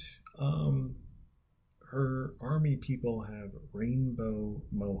 And her army people have rainbow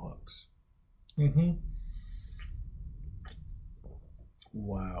mohawks.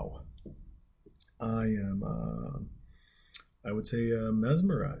 Wow. I am, I would say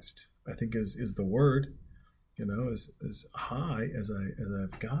mesmerized, I think is the word. As high as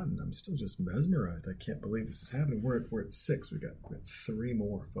I've gotten, I'm still just mesmerized. I can't believe this is happening. We're at 6. We got 3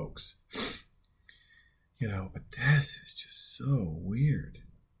 more, folks. But this is just so weird.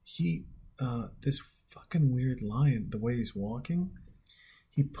 This fucking weird lion, the way he's walking,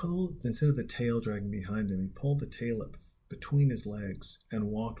 he pulled, instead of the tail dragging behind him, he pulled the tail up between his legs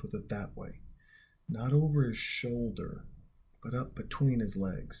and walked with it that way. Not over his shoulder, but up between his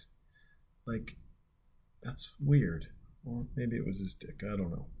legs. Like, that's weird. Or maybe it was his dick. I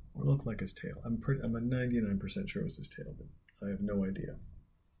don't know. Or it looked like his tail. I'm a 99% sure it was his tail, but I have no idea.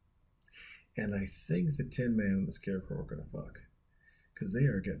 And I think the Tin Man and the Scarecrow are going to fuck. Because they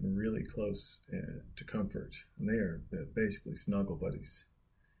are getting really close to comfort. And they are basically snuggle buddies.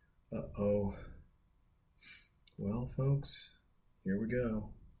 Uh-oh. Well, folks, here we go.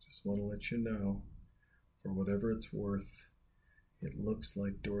 Just want to let you know, for whatever it's worth, it looks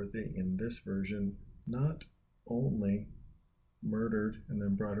like Dorothy in this version not only murdered and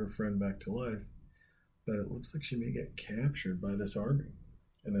then brought her friend back to life, but it looks like she may get captured by this army.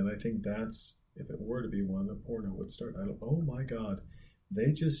 And then I think that's, if it were to be one, the porno would start. Oh my God,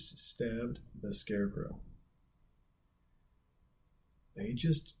 they just stabbed the Scarecrow. They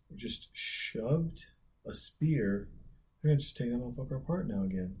just shoved a spear. They're going to just take that motherfucker apart now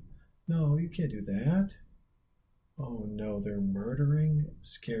again. No, you can't do that. Oh no, they're murdering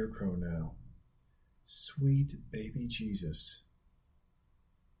Scarecrow now. Sweet baby Jesus.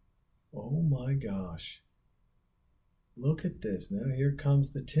 Oh my gosh. Look at this. Now here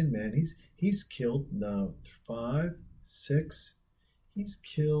comes the Tin Man. He's killed now 5, 6. He's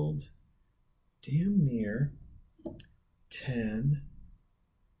killed damn near 10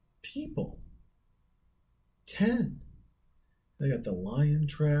 people. 10. They got the lion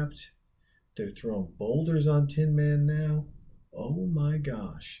trapped. They're throwing boulders on Tin Man now. Oh my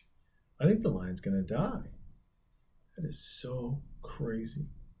gosh. I think the lion's going to die. That is so crazy.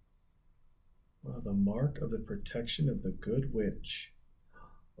 Wow, the mark of the protection of the good witch.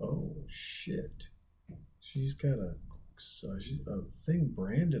 Oh, shit. She's got a thing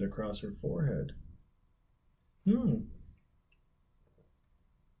branded across her forehead.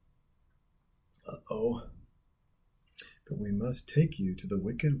 Uh-oh. But we must take you to the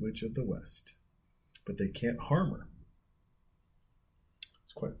Wicked Witch of the West. But they can't harm her.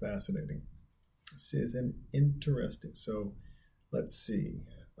 It's quite fascinating. This is an interesting. So, let's see.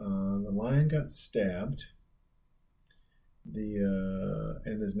 The lion got stabbed.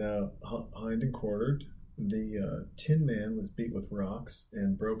 And is now hind and quartered. The Tin Man was beat with rocks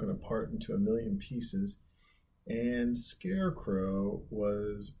and broken apart into 1,000,000 pieces. And Scarecrow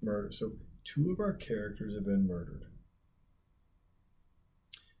was murdered. So 2 of our characters have been murdered.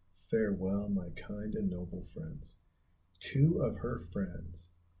 Farewell, my kind and noble friends. 2 of her friends.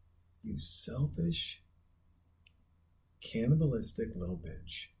 You selfish, cannibalistic little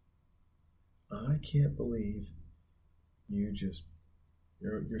bitch. I can't believe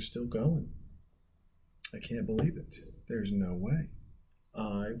you're still going. I can't believe it. There's no way.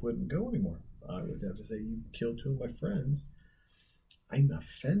 I wouldn't go anymore. I would have to say you killed 2 of my friends. I'm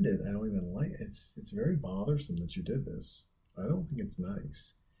offended. I don't even like it. It's very bothersome that you did this. I don't think it's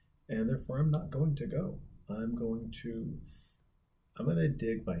nice. And therefore I'm not going to go. I'm going to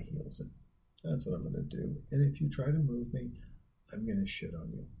dig my heels in. That's what I'm going to do. And if you try to move me, I'm going to shit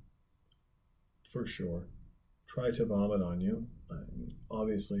on you. For sure. Try to vomit on you. I mean,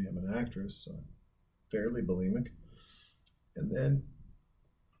 obviously, I'm an actress, so I'm fairly bulimic. And then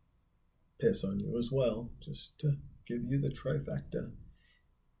piss on you as well, just to give you the trifecta.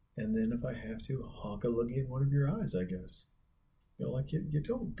 And then if I have to, honk a loogie in one of your eyes, I guess. You know, like you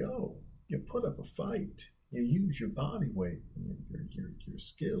don't go. You put up a fight. You use your body weight, your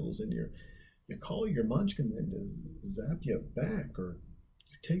skills, and you call your munchkin then to zap you back, or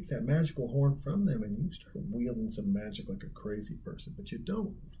you take that magical horn from them and you start wielding some magic like a crazy person. But you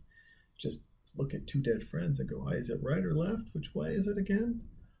don't just look at 2 dead friends and go, is it right or left? Which way is it again?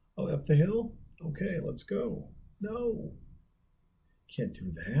 Oh, up the hill? Okay, let's go. No. Can't do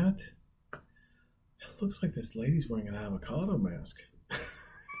that. It looks like this lady's wearing an avocado mask.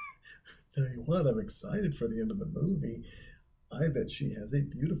 Tell you what, I'm excited for the end of the movie. I bet she has a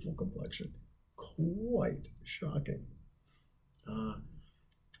beautiful complexion. Quite shocking.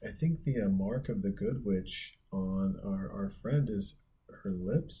 I think the mark of the good witch on our friend is her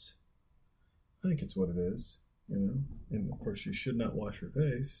lips. I think it's what it is, you know. And of course, she should not wash her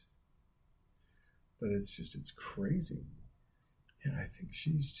face. But it's crazy. Yeah, I think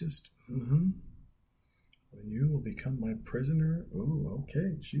she's just, Well, you will become my prisoner. Oh,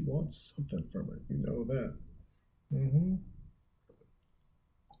 okay. She wants something from her. You know that.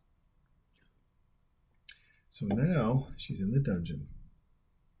 So now she's in the dungeon.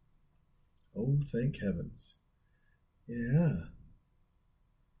 Oh, thank heavens. Yeah.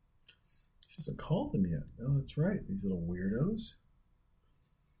 She hasn't called them yet. Oh, that's right. These little weirdos.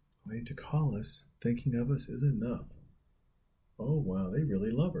 Waiting to call us. Thinking of us is enough. Oh, wow. They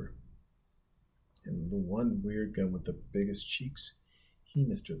really love her. And the one weird gun with the biggest cheeks, he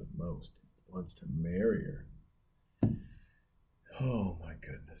missed her the most. He wants to marry her. Oh my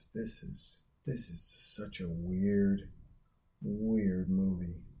goodness, this is such a weird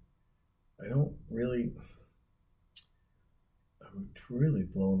movie. I don't really. really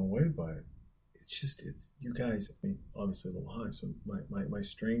blown away by it. It's you guys. I mean, obviously a little high, so my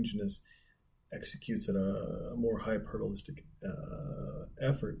strangeness executes at a more hyperbolistic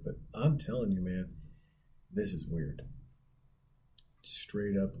effort. But I'm telling you, man, this is weird.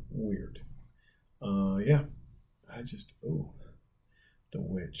 Straight up weird. Yeah. The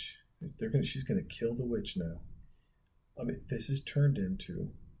witch. She's gonna kill the witch now. I mean, this has turned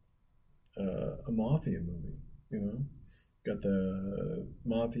into a mafia movie. Got the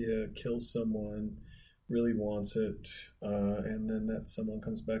mafia kills someone, really wants it, and then that someone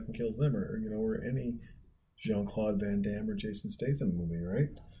comes back and kills them, or any Jean-Claude Van Damme or Jason Statham movie, right?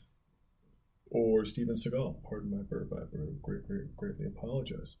 Or Steven Seagal. Pardon my burp. I greatly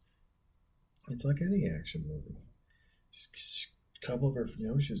apologize. It's like any action movie. A couple of her,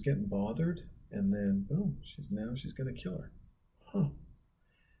 she was getting bothered, and then boom, she's gonna kill her. Huh.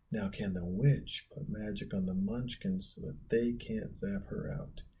 Now, can the witch put magic on the munchkins so that they can't zap her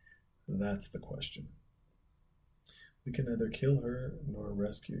out? That's the question. We can neither kill her nor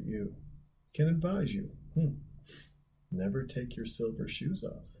rescue you. Can advise you. Never take your silver shoes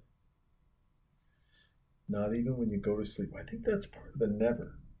off. Not even when you go to sleep. I think that's part of the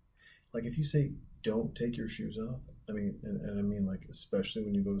never. Like if you say don't take your shoes off, I mean, and I mean like especially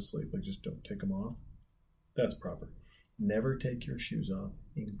when you go to sleep, like just don't take them off. That's proper. Never take your shoes off,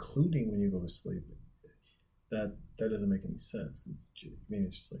 including when you go to sleep. That doesn't make any sense. It's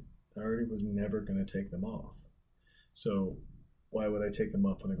just like I already was never going to take them off. So why would I take them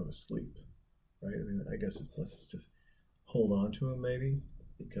off when I go to sleep, right? I mean, I guess let's just hold on to them maybe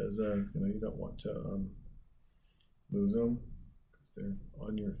because you don't want to lose them because they're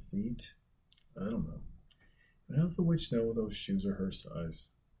on your feet. I don't know. And how does the witch know those shoes are her size?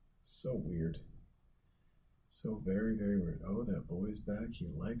 So weird. So very, very weird. Oh, that boy's back. He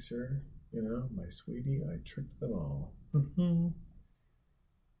likes her. My sweetie, I tricked them all.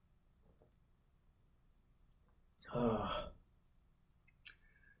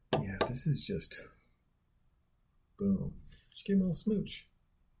 Yeah, this is just boom. Just give him a little smooch.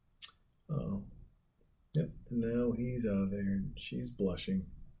 Oh, yep. And now he's out of there and she's blushing.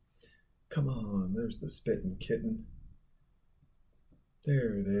 Come on, there's the spitting kitten.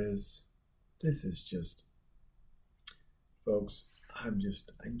 There it is. This is just, folks,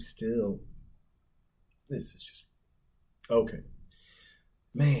 this is just, okay.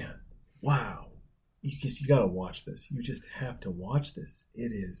 Man, wow. You got to watch this. You just have to watch this.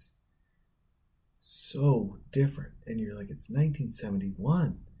 It is so different. And you're like, it's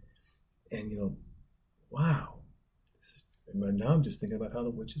 1971. And wow. Now I'm just thinking about how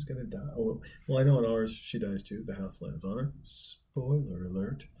the witch is going to die. Oh, well, I know in ours she dies too. The house lands on her. Spoiler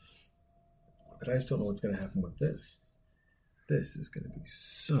alert. But I just don't know what's going to happen with this. This is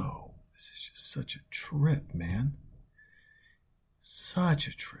just such a trip, man. Such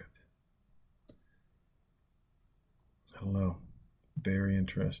a trip. I don't know. Very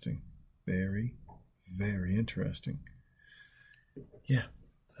interesting. Very, very interesting. Yeah,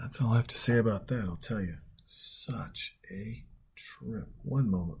 that's all I have to say about that, I'll tell you. Such a trip. One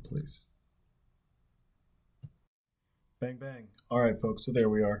moment, please. Bang, bang. All right, folks, so there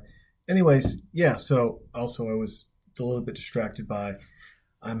we are. Anyways, yeah, so also I was a little bit distracted by,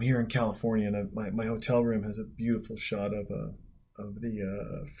 I'm here in California, and my hotel room has a beautiful shot of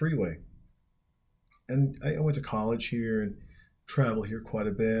the freeway. And I went to college here and travel here quite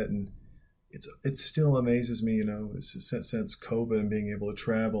a bit, and it still amazes me, since COVID and being able to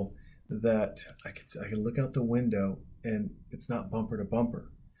travel, that I can look out the window and it's not bumper to bumper.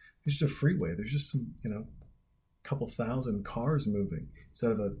 It's just a freeway. There's just some, couple thousand cars moving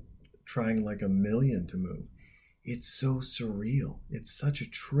instead of trying like 1 million to move. It's so surreal. It's such a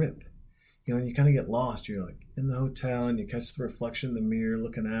trip. And you kind of get lost. You're like in the hotel and you catch the reflection in the mirror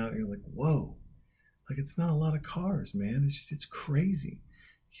looking out and you're like, whoa. Like it's not a lot of cars, man. It's crazy.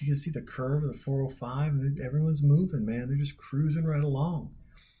 You can see the curve of the 405 and everyone's moving, man. They're just cruising right along.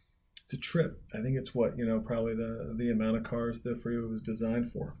 It's a trip. I think it's probably the amount of cars the freeway was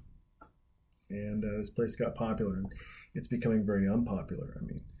designed for. And this place got popular and it's becoming very unpopular. I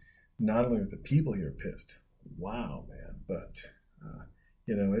mean, not only are the people here pissed, wow, man, but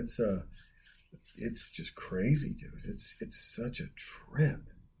it's just crazy, dude. It's such a trip,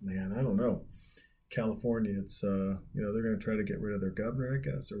 man. I don't know. California, it's they're going to try to get rid of their governor, I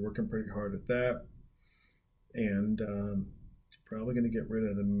guess. They're working pretty hard at that. And probably going to get rid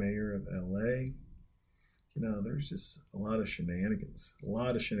of the mayor of LA. There's just a lot of shenanigans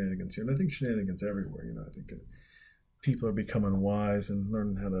here. And I think shenanigans everywhere. I think people are becoming wise and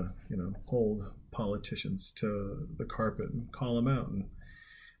learning how to, hold politicians to the carpet and call them out and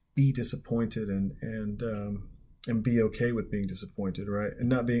be disappointed and and be okay with being disappointed, right? And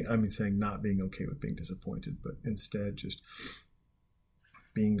not being okay with being disappointed, but instead just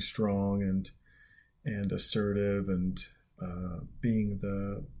being strong and assertive and being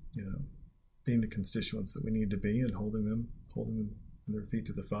the constituents that we need to be, and holding them their feet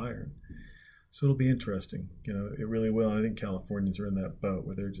to the fire. So it'll be interesting. It really will. And I think Californians are in that boat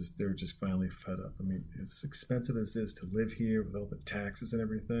where they're just finally fed up. I mean, as expensive as it is to live here with all the taxes and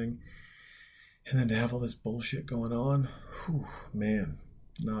everything, and then to have all this bullshit going on, whew, man,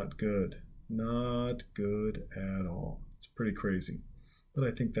 not good. Not good at all. It's pretty crazy. But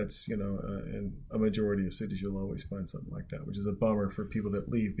I think that's, in a majority of cities, you'll always find something like that, which is a bummer for people that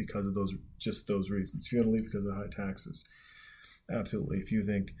leave because of those reasons. If you're going to leave because of high taxes, absolutely. If you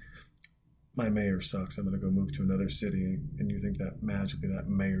think my mayor sucks, I'm going to go move to another city, and you think that magically that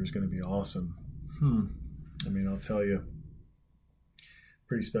mayor is going to be awesome. I mean, I'll tell you,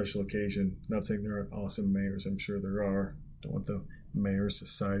 pretty special occasion. Not saying there aren't awesome mayors. I'm sure there are. Don't want the Mayor's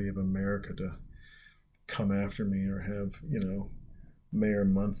Society of America to come after me, or have, Mayor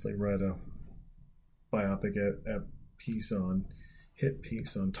Monthly write a biopic hit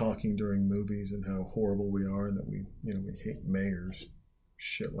piece on talking during movies and how horrible we are, and that we hate mayors,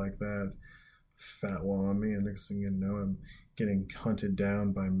 shit like that. Fatwa on me, and next thing you know, I'm getting hunted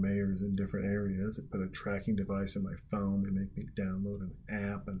down by mayors in different areas. They put a tracking device in my phone. They make me download an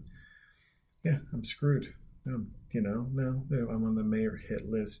app, and yeah, I'm screwed. Now I'm on the mayor hit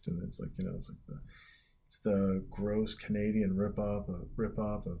list, and it's like it's the gross Canadian ripoff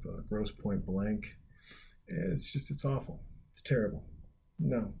of Grosse Pointe Blank. It's awful. It's terrible.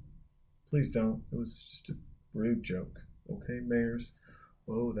 No, please don't. It was just a rude joke. Okay, mayors.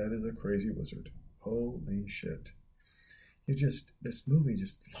 Whoa, that is a crazy wizard. Holy shit. This movie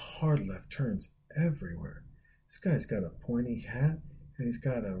just hard left turns everywhere. This guy's got a pointy hat, and he's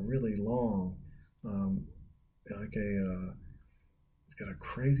got a really long, he's got a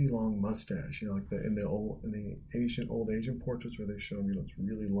crazy long mustache, like in the old Asian portraits where they show him, it's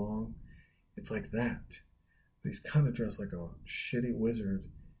really long. It's like that. But he's kind of dressed like a shitty wizard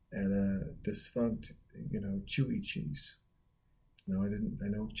at a defunct, Chewy Cheese. No, I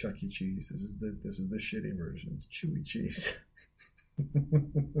know Chuck E. Cheese. This is the shitty version. It's Chewy Cheese.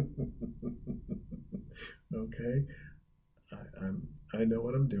 Okay, I know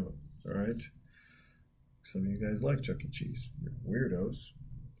what I'm doing. All right. Some of you guys like Chuck E. Cheese. You're weirdos.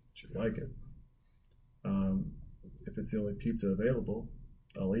 You like it. If it's the only pizza available,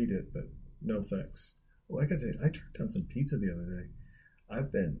 I'll eat it. But no thanks. Well, I turned down some pizza the other day. I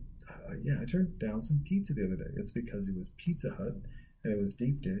turned down some pizza the other day. It's because it was Pizza Hut, and it was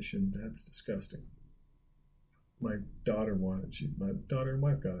deep dish, and that's disgusting. My daughter and wife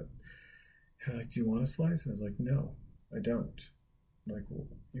got it. And like, do you want a slice? And I was like, no, I don't. I'm like, well,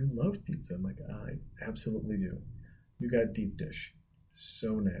 you love pizza. I'm like, I absolutely do. You got deep dish.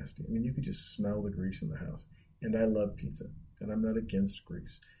 So nasty. I mean, you could just smell the grease in the house. And I love pizza, and I'm not against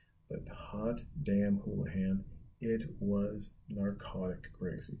grease. But hot damn Houlihan, it was narcotic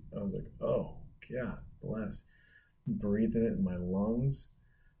crazy. I was like, oh, God bless. Breathing it in my lungs.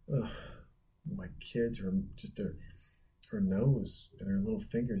 Ugh. My kids, her nose and her little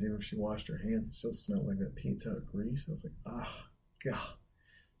fingers, even if she washed her hands, it still smelled like that Pizza Hut grease. I was like, God.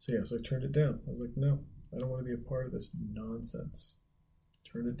 So I turned it down. I was like, no, I don't want to be a part of this nonsense.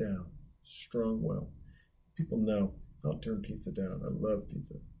 Turn it down. Strong will. People know I'll turn pizza down. I love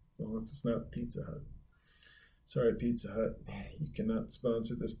pizza. So long as it's not Pizza Hut. Sorry, Pizza Hut. You cannot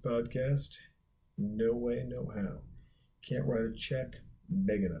sponsor this podcast. No way, no how. Can't write a check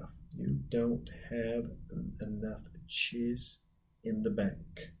big enough. You don't have enough cheese in the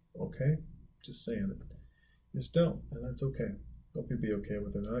bank. Okay? Just saying it. Just don't, and that's okay. Hope you'll be okay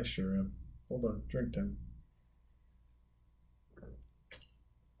with it. I sure am. Hold on, drink time.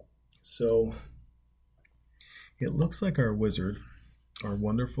 So, it looks like our wizard, our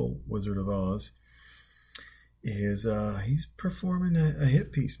wonderful Wizard of Oz, is he's performing a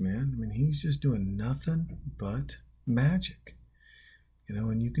hit piece, man. I mean, he's just doing nothing but magic.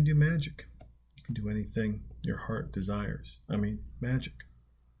 And you can do magic. You can do anything your heart desires. I mean, magic.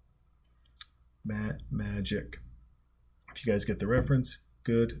 Magic. If you guys get the reference,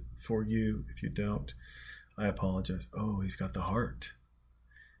 good for you. If you don't, I apologize. Oh, he's got the heart.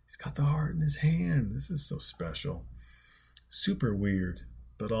 He's got the heart in his hand. This is so special. Super weird,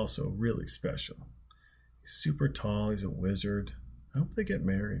 but also really special. He's super tall. He's a wizard. I hope they get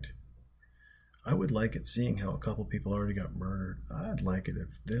married. I would like it, seeing how a couple people already got murdered. I'd like it if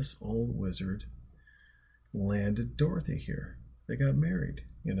this old wizard landed Dorothy here. They got married,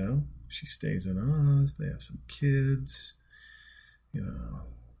 She stays in Oz. They have some kids.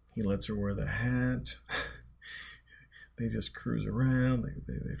 He lets her wear the hat. they just cruise around.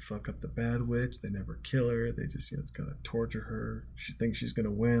 They fuck up the bad witch. They never kill her. They just kind of torture her. She thinks she's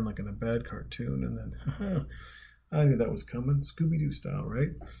gonna win, like in a bad cartoon, and then I knew that was coming, Scooby-Doo style,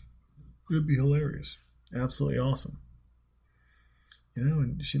 right? It'd be hilarious, absolutely awesome.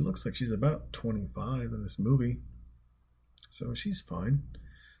 And she looks like she's about 25 in this movie, so she's fine.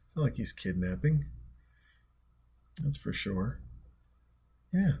 It's not like he's kidnapping. That's for sure.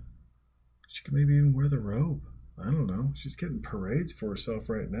 Yeah. She could maybe even wear the robe. I don't know. She's getting parades for herself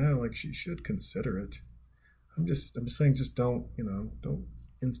right now. Like, she should consider it. I'm saying just don't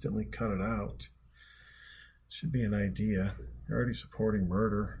instantly cut it out. It should be an idea. You're already supporting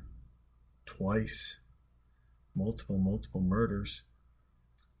murder. Twice. Multiple murders.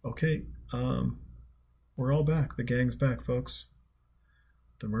 Okay, we're all back. The gang's back, folks.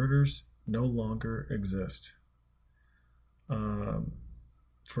 The murders no longer exist.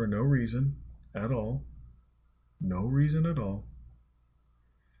 For no reason at all. No reason at all.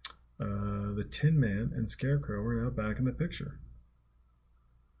 The Tin Man and Scarecrow are now back in the picture.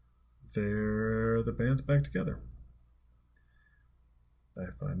 The band's back together.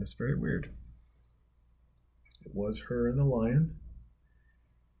 I find this very weird. It was her and the lion,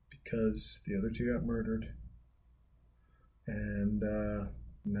 because the other two got murdered. And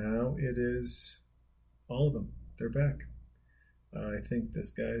now it is all of them. They're back. I think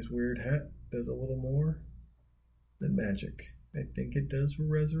this guy's weird hat does a little more than magic. I think it does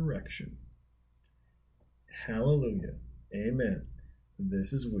resurrection. Hallelujah. Amen.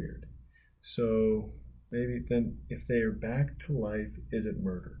 This is weird. So maybe then if they are back to life, is it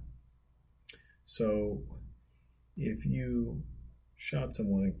murder? So if you shot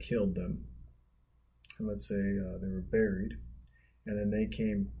someone and killed them, and let's say they were buried, and then they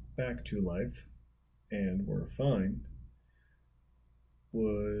came back to life and were fine,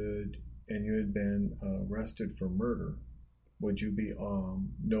 and you had been arrested for murder, would you be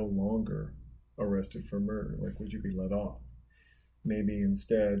no longer arrested for murder? Like, would you be let off? Maybe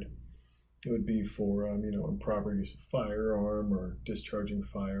instead it would be for improper use of firearm or discharging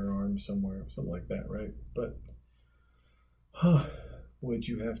firearm somewhere, something like that, right? But would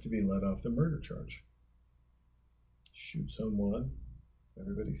you have to be let off the murder charge? Shoot someone,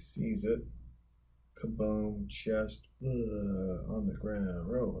 everybody sees it, kaboom, chest, on the ground,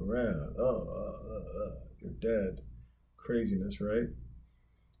 roll around, you're dead. Craziness, right?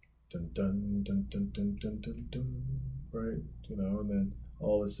 Dun dun dun dun dun dun dun dun, right? And then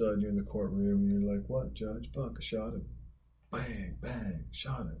all of a sudden you're in the courtroom and you're like, what, Judge? Fuck, I shot him. Bang, bang,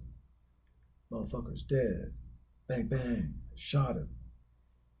 shot him. Motherfucker's dead. Bang, bang, shot him.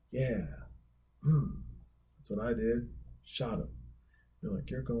 Yeah. That's what I did. Shot him. You're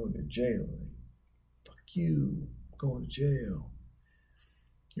like, you're going to jail. Like, fuck you. I'm going to jail.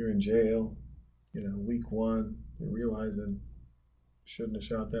 You're in jail. Week one, you're realizing shouldn't have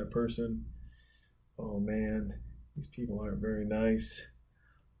shot that person. Oh man, these people aren't very nice.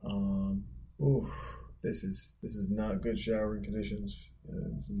 This is not good showering conditions.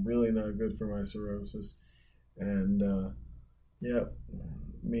 It's really not good for my cirrhosis. And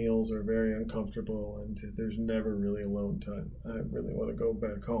meals are very uncomfortable, and there's never really alone time. I really want to go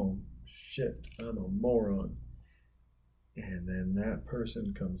back home. Shit, I'm a moron. And then that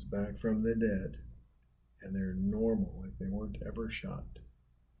person comes back from the dead, and they're normal, like they weren't ever shot.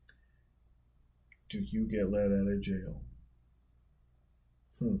 Do you get let out of jail?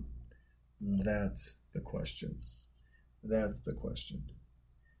 That's the questions. That's the question.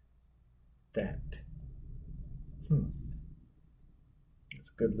 That's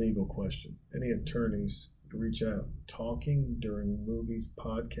a good legal question. Any attorneys, reach out.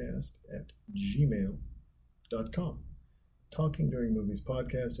 talkingduringmoviespodcast@gmail.com.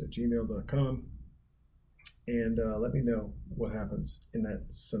 talkingduringmoviespodcast@gmail.com. And let me know what happens in that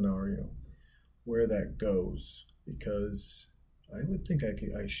scenario, where that goes, because I would think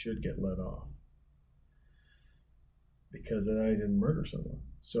I should get let off, because I didn't murder someone.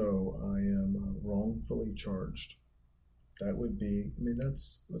 So I am wrongfully charged. That would be, that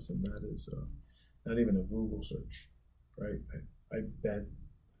is not even a Google search, right? I bet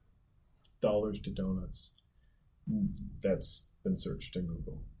dollars to donuts that's been searched in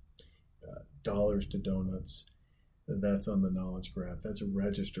Google. Dollars to donuts, that's on the knowledge graph. That's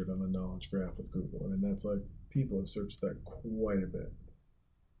registered on the knowledge graph with Google. That's like, people have searched that quite a bit.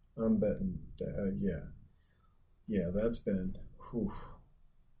 I'm betting that, yeah, that's been,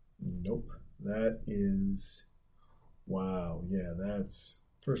 nope. That is, wow, yeah, that's,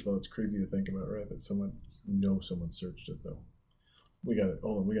 first of all, it's creepy to think about, right? That someone searched it, though. We got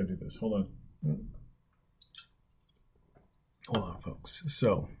to do this. Hold on, folks.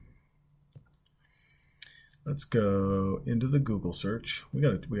 So, Let's go into the Google search. We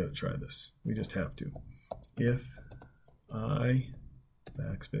gotta try this. We just have to. If I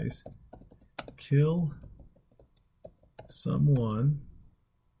backspace kill someone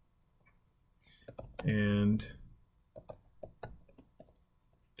and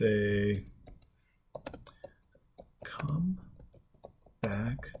they come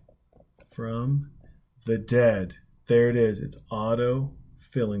back from the dead. There it is. It's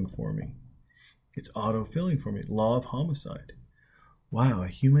auto-filling for me. It's auto-filling for me. Law of homicide. Wow, a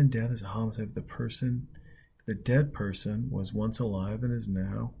human death is a homicide if the dead person was once alive and is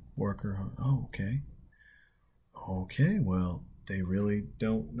now worker. Oh, okay. Okay, well, they really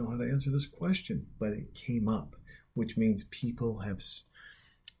don't know how to answer this question, but it came up, which means people have...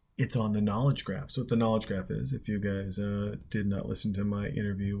 It's on the knowledge graph. So what the knowledge graph is, if you guys did not listen to my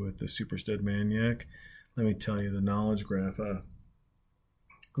interview with the Super Stud Maniac, let me tell you, the knowledge graph,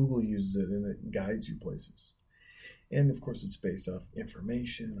 Google uses it and it guides you places. And of course, it's based off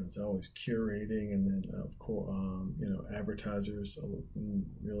information. And it's always curating, and then of course, advertisers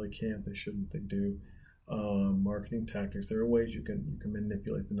really can't. They shouldn't. They do. Marketing tactics. There are ways you can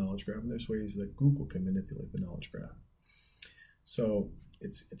manipulate the knowledge graph, and there's ways that Google can manipulate the knowledge graph. So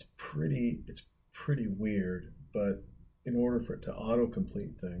it's pretty pretty weird, but in order for it to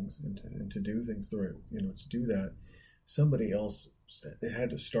auto-complete things and to do things the right, to do that, somebody else, it had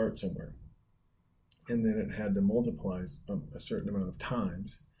to start somewhere. And then it had to multiply a certain amount of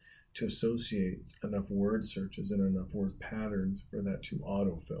times to associate enough word searches and enough word patterns for that to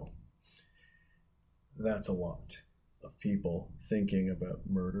autofill. That's a lot of people thinking about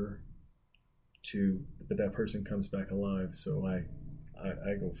murder but that person comes back alive, so I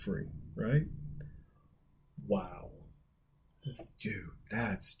go free, right? Wow. Dude,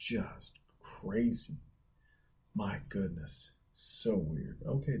 that's just crazy. My goodness. So weird.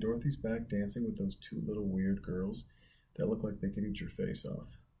 Okay, Dorothy's back dancing with those two little weird girls that look like they could eat your face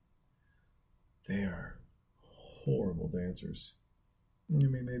off. They are horrible dancers. I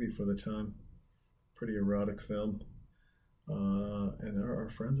mean, maybe for the time. Pretty erotic film. And our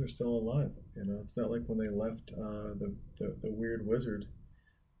friends are still alive. It's not like when they left the weird wizard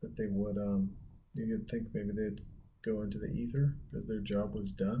that they would, you'd think maybe they'd go into the ether because their job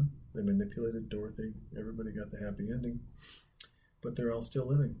was done. They manipulated Dorothy. Everybody got the happy ending. But they're all still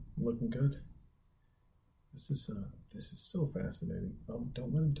living, looking good. This is so fascinating.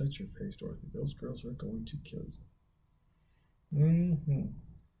 Don't let them touch your face, Dorothy. Those girls are going to kill you. Mm-hmm.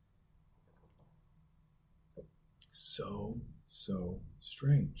 So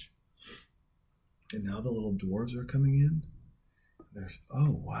strange. And now the little dwarves are coming in.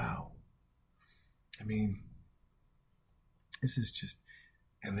 Oh, wow. I mean, this is just,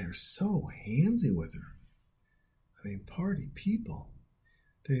 and they're so handsy with her. I mean, party people.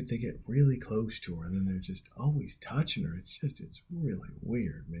 They get really close to her, and then they're just always touching her. It's really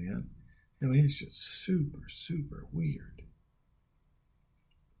weird, man. I mean, it's just super, super weird.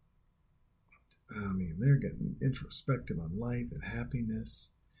 I mean, they're getting introspective on life and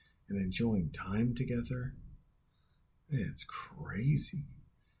happiness and enjoying time together. It's crazy.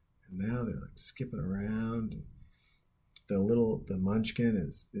 And now they're like skipping around. The munchkin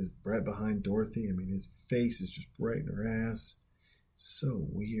is right behind Dorothy. I mean, his face is just right in her ass. It's so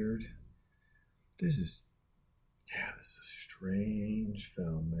weird. This is a strange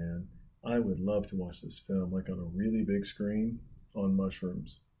film, man. I would love to watch this film like on a really big screen on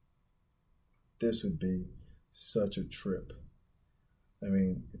mushrooms. This would be such a trip. I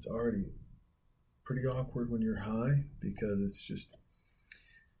mean, it's already pretty awkward when you're high because it's just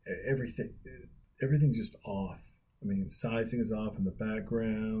everything's just off. I mean, sizing is off in the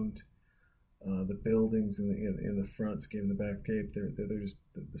background. The buildings in the frontscape and the backscape, they're just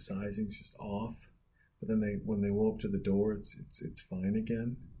the sizing's just off. But then when they go up to the door, it's fine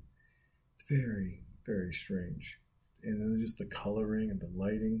again. It's very, very strange. And then just the coloring and the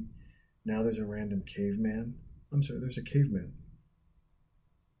lighting. Now there's a random caveman. I'm sorry, there's a caveman.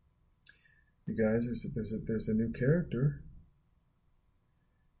 You guys, there's a new character.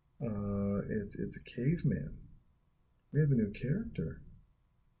 It's a caveman. We have a new character.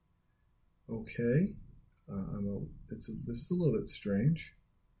 Okay. This is a little bit strange.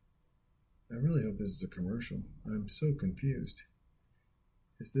 I really hope this is a commercial. I'm so confused.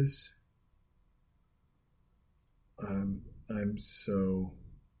 Is this? I'm so.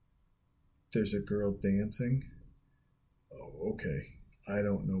 There's a girl dancing. Oh, okay. I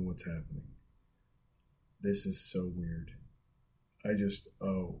don't know what's happening. This is so weird.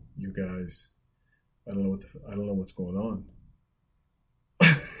 You guys, I don't know what's going on.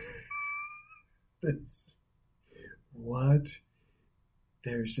 What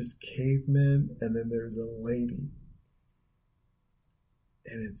there's just cavemen, and then there's a lady.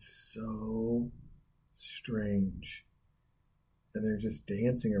 And it's so strange. And they're just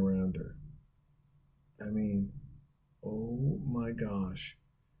dancing around her. I mean, oh my gosh.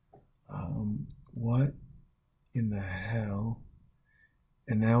 What in the hell?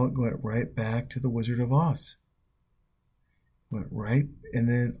 And now it went right back to the Wizard of Oz. Went right, and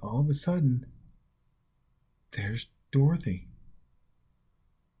then all of a sudden, there's Dorothy.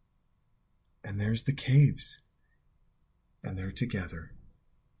 And there's the caves. And they're together.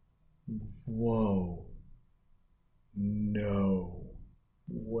 Whoa. No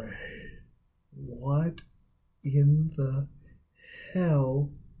way. What in the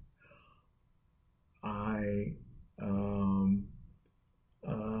hell?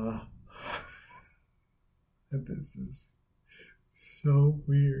 This is so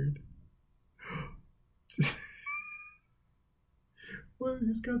weird. What?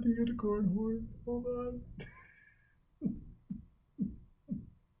 He's got the unicorn horn. Hold on.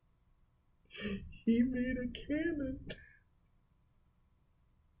 He made a cannon.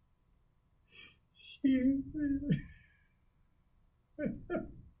 He made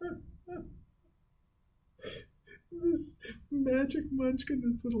this magic munchkin,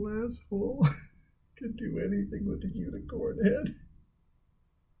 this little asshole, could do anything with a unicorn head.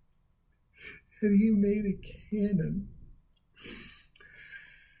 And he made a cannon.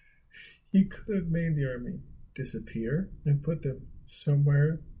 He could have made the army disappear and put them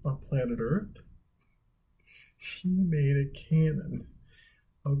somewhere on planet Earth. He made a cannon,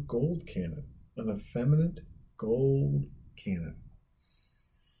 a gold cannon, an effeminate gold cannon.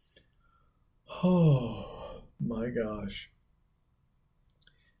 Oh my gosh.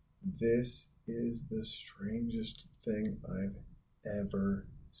 This is the strangest thing I've ever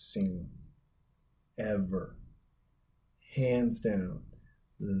seen. Ever. Hands down,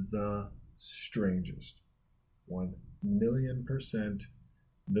 the strangest. 1,000,000%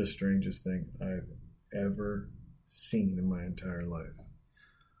 the strangest thing I've ever seen in my entire life.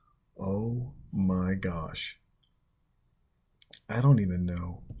 Oh my gosh. I don't even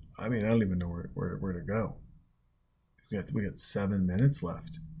know. I don't even know where to go. We got 7 minutes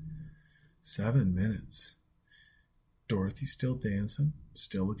left. 7 minutes. Dorothy's still dancing,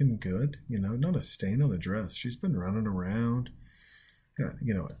 still looking good. Not a stain on the dress. She's been running around, got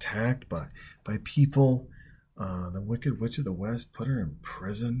attacked by people. The Wicked Witch of the West put her in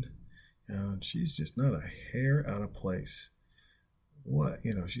prison. And she's just not a hair out of place. What?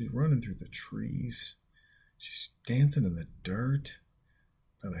 She's running through the trees. She's dancing in the dirt.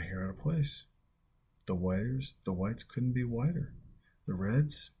 Not a hair out of place. The whites couldn't be whiter. The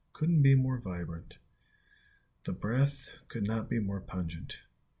reds couldn't be more vibrant. The breath could not be more pungent.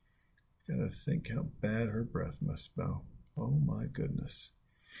 Gotta think how bad her breath must smell. Oh my goodness.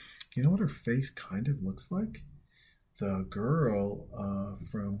 You know what her face kind of looks like? The girl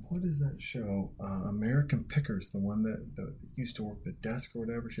from, what is that show? American Pickers, the one that used to work the desk or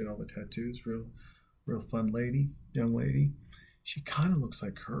whatever. She had all the tattoos. Real fun lady, young lady. She kind of looks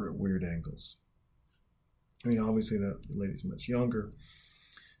like her at weird angles. Obviously that lady's much younger.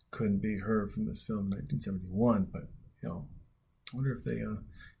 Couldn't be her from this film in 1971, but I wonder if they I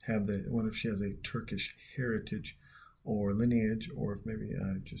wonder if she has a Turkish heritage or lineage, or if maybe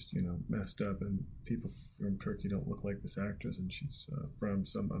I just messed up and people from Turkey don't look like this actress and she's from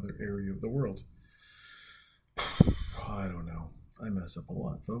some other area of the world. I don't know. I mess up a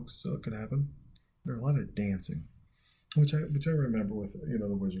lot, folks, so it could happen. There's a lot of dancing, which I remember with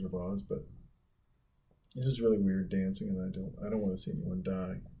the Wizard of Oz, but this is really weird dancing, and I don't want to see anyone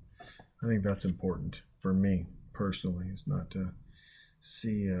die. I think that's important for me personally, is not to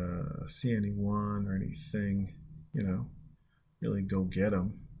see anyone or anything, really go get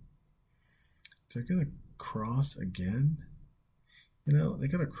them. They're gonna cross again. They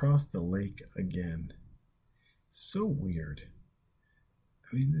gotta cross the lake again. It's so weird.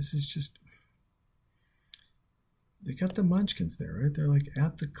 This is just. They got the Munchkins there, right? They're like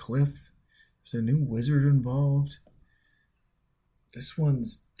at the cliff. There's a new wizard involved. This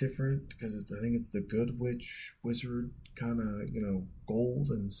one's different because I think it's the Good Witch wizard, kind of,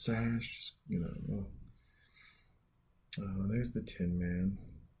 golden sash. Just, there's the Tin Man.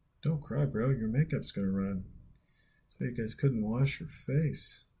 Don't cry, bro. Your makeup's gonna run. So you guys couldn't wash your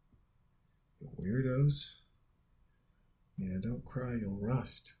face. You weirdos. Yeah, don't cry. You'll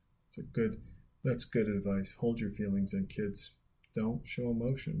rust. That's good advice. Hold your feelings in, kids. Don't show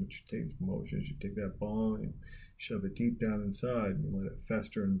emotion. What you take emotion is you take that ball and you shove it deep down inside and you let it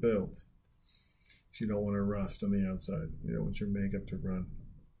fester and build. So you don't want to rust on the outside. You don't want your makeup to run.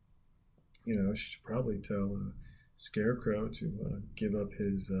 You should probably tell Scarecrow to give up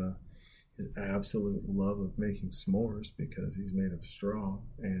his absolute love of making s'mores because he's made of straw,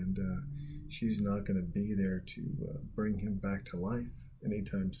 and she's not going to be there to bring him back to life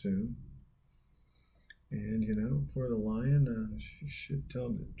anytime soon. And, for the lion, she should tell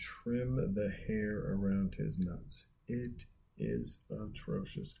him to trim the hair around his nuts. It is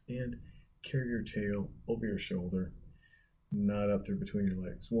atrocious. And carry your tail over your shoulder, not up there between your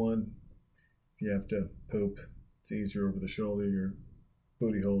legs. One, if you have to poop, it's easier over the shoulder. Your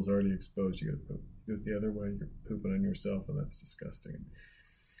booty hole's already exposed. You gotta poop. Do it the other way, you're pooping on yourself, and that's disgusting.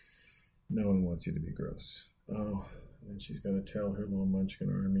 No one wants you to be gross. Oh, and she's got to tell her little munchkin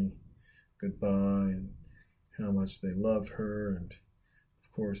army goodbye and how much they love her. And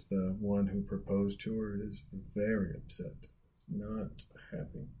of course, the one who proposed to her is very upset. It's not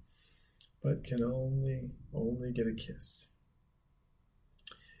happy, but can only get a kiss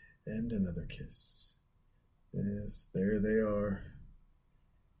and another kiss. Yes, there they are.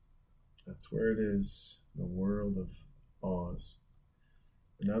 That's where it is, the world of Oz.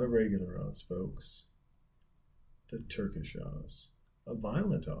 But not a regular Oz, folks. The Turkish Oz. A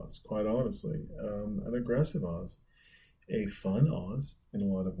violent Oz, quite honestly. An aggressive Oz. A fun Oz in a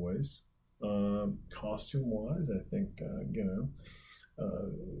lot of ways. Costume-wise, I think,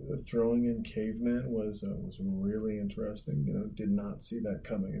 throwing in cavemen was really interesting. Did not see that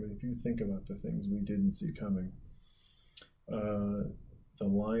coming. I mean, if you think about the things we didn't see coming. The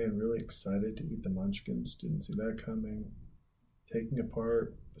lion really excited to eat the munchkins. Didn't see that coming. Taking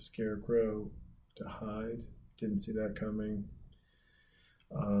apart the scarecrow to hide. Didn't see that coming.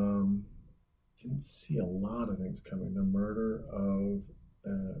 Didn't see a lot of things coming. The murder of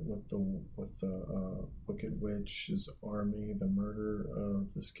with the Wicked Witch's army. The murder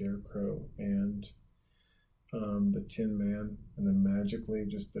of the scarecrow and the Tin Man. And then magically,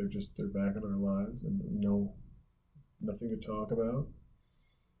 they're back in our lives and nothing to talk about.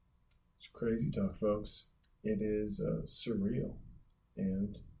 It's crazy talk, folks. It is surreal.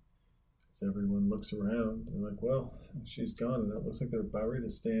 And as everyone looks around, they're like, well, she's gone, and it looks like they're about ready to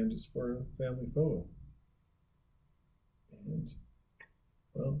stand just for a family photo. And,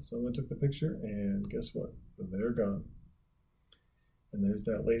 well, someone took the picture, and guess what? They're gone. And there's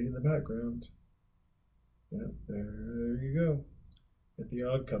that lady in the background. Yeah, there you go. Get the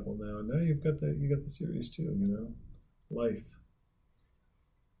Odd Couple now. Now you got the series too, Life.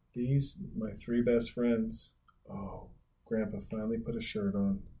 These, my three best friends. Oh, Grandpa finally put a shirt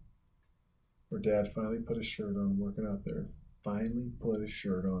on. Or Dad finally put a shirt on working out there. Finally put a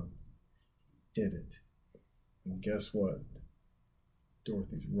shirt on. Did it. And guess what?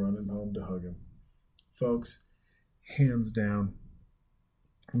 Dorothy's running home to hug him. Folks, hands down,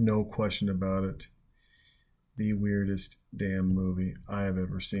 no question about it, the weirdest damn movie I have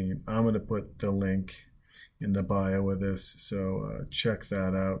ever seen. I'm going to put the link in the bio of this, so check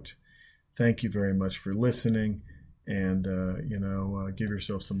that out. Thank you very much for listening, and give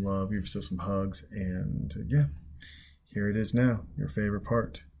yourself some love, give yourself some hugs, and here it is now, your favorite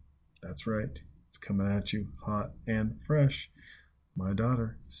part. That's right, it's coming at you hot and fresh. My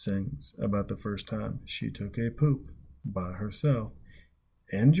daughter sings about the first time she took a poop by herself.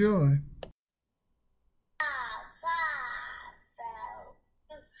 Enjoy.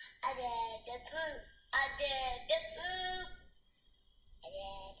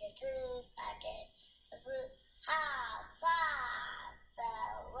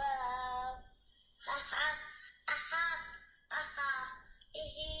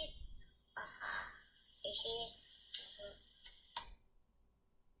 Hehe.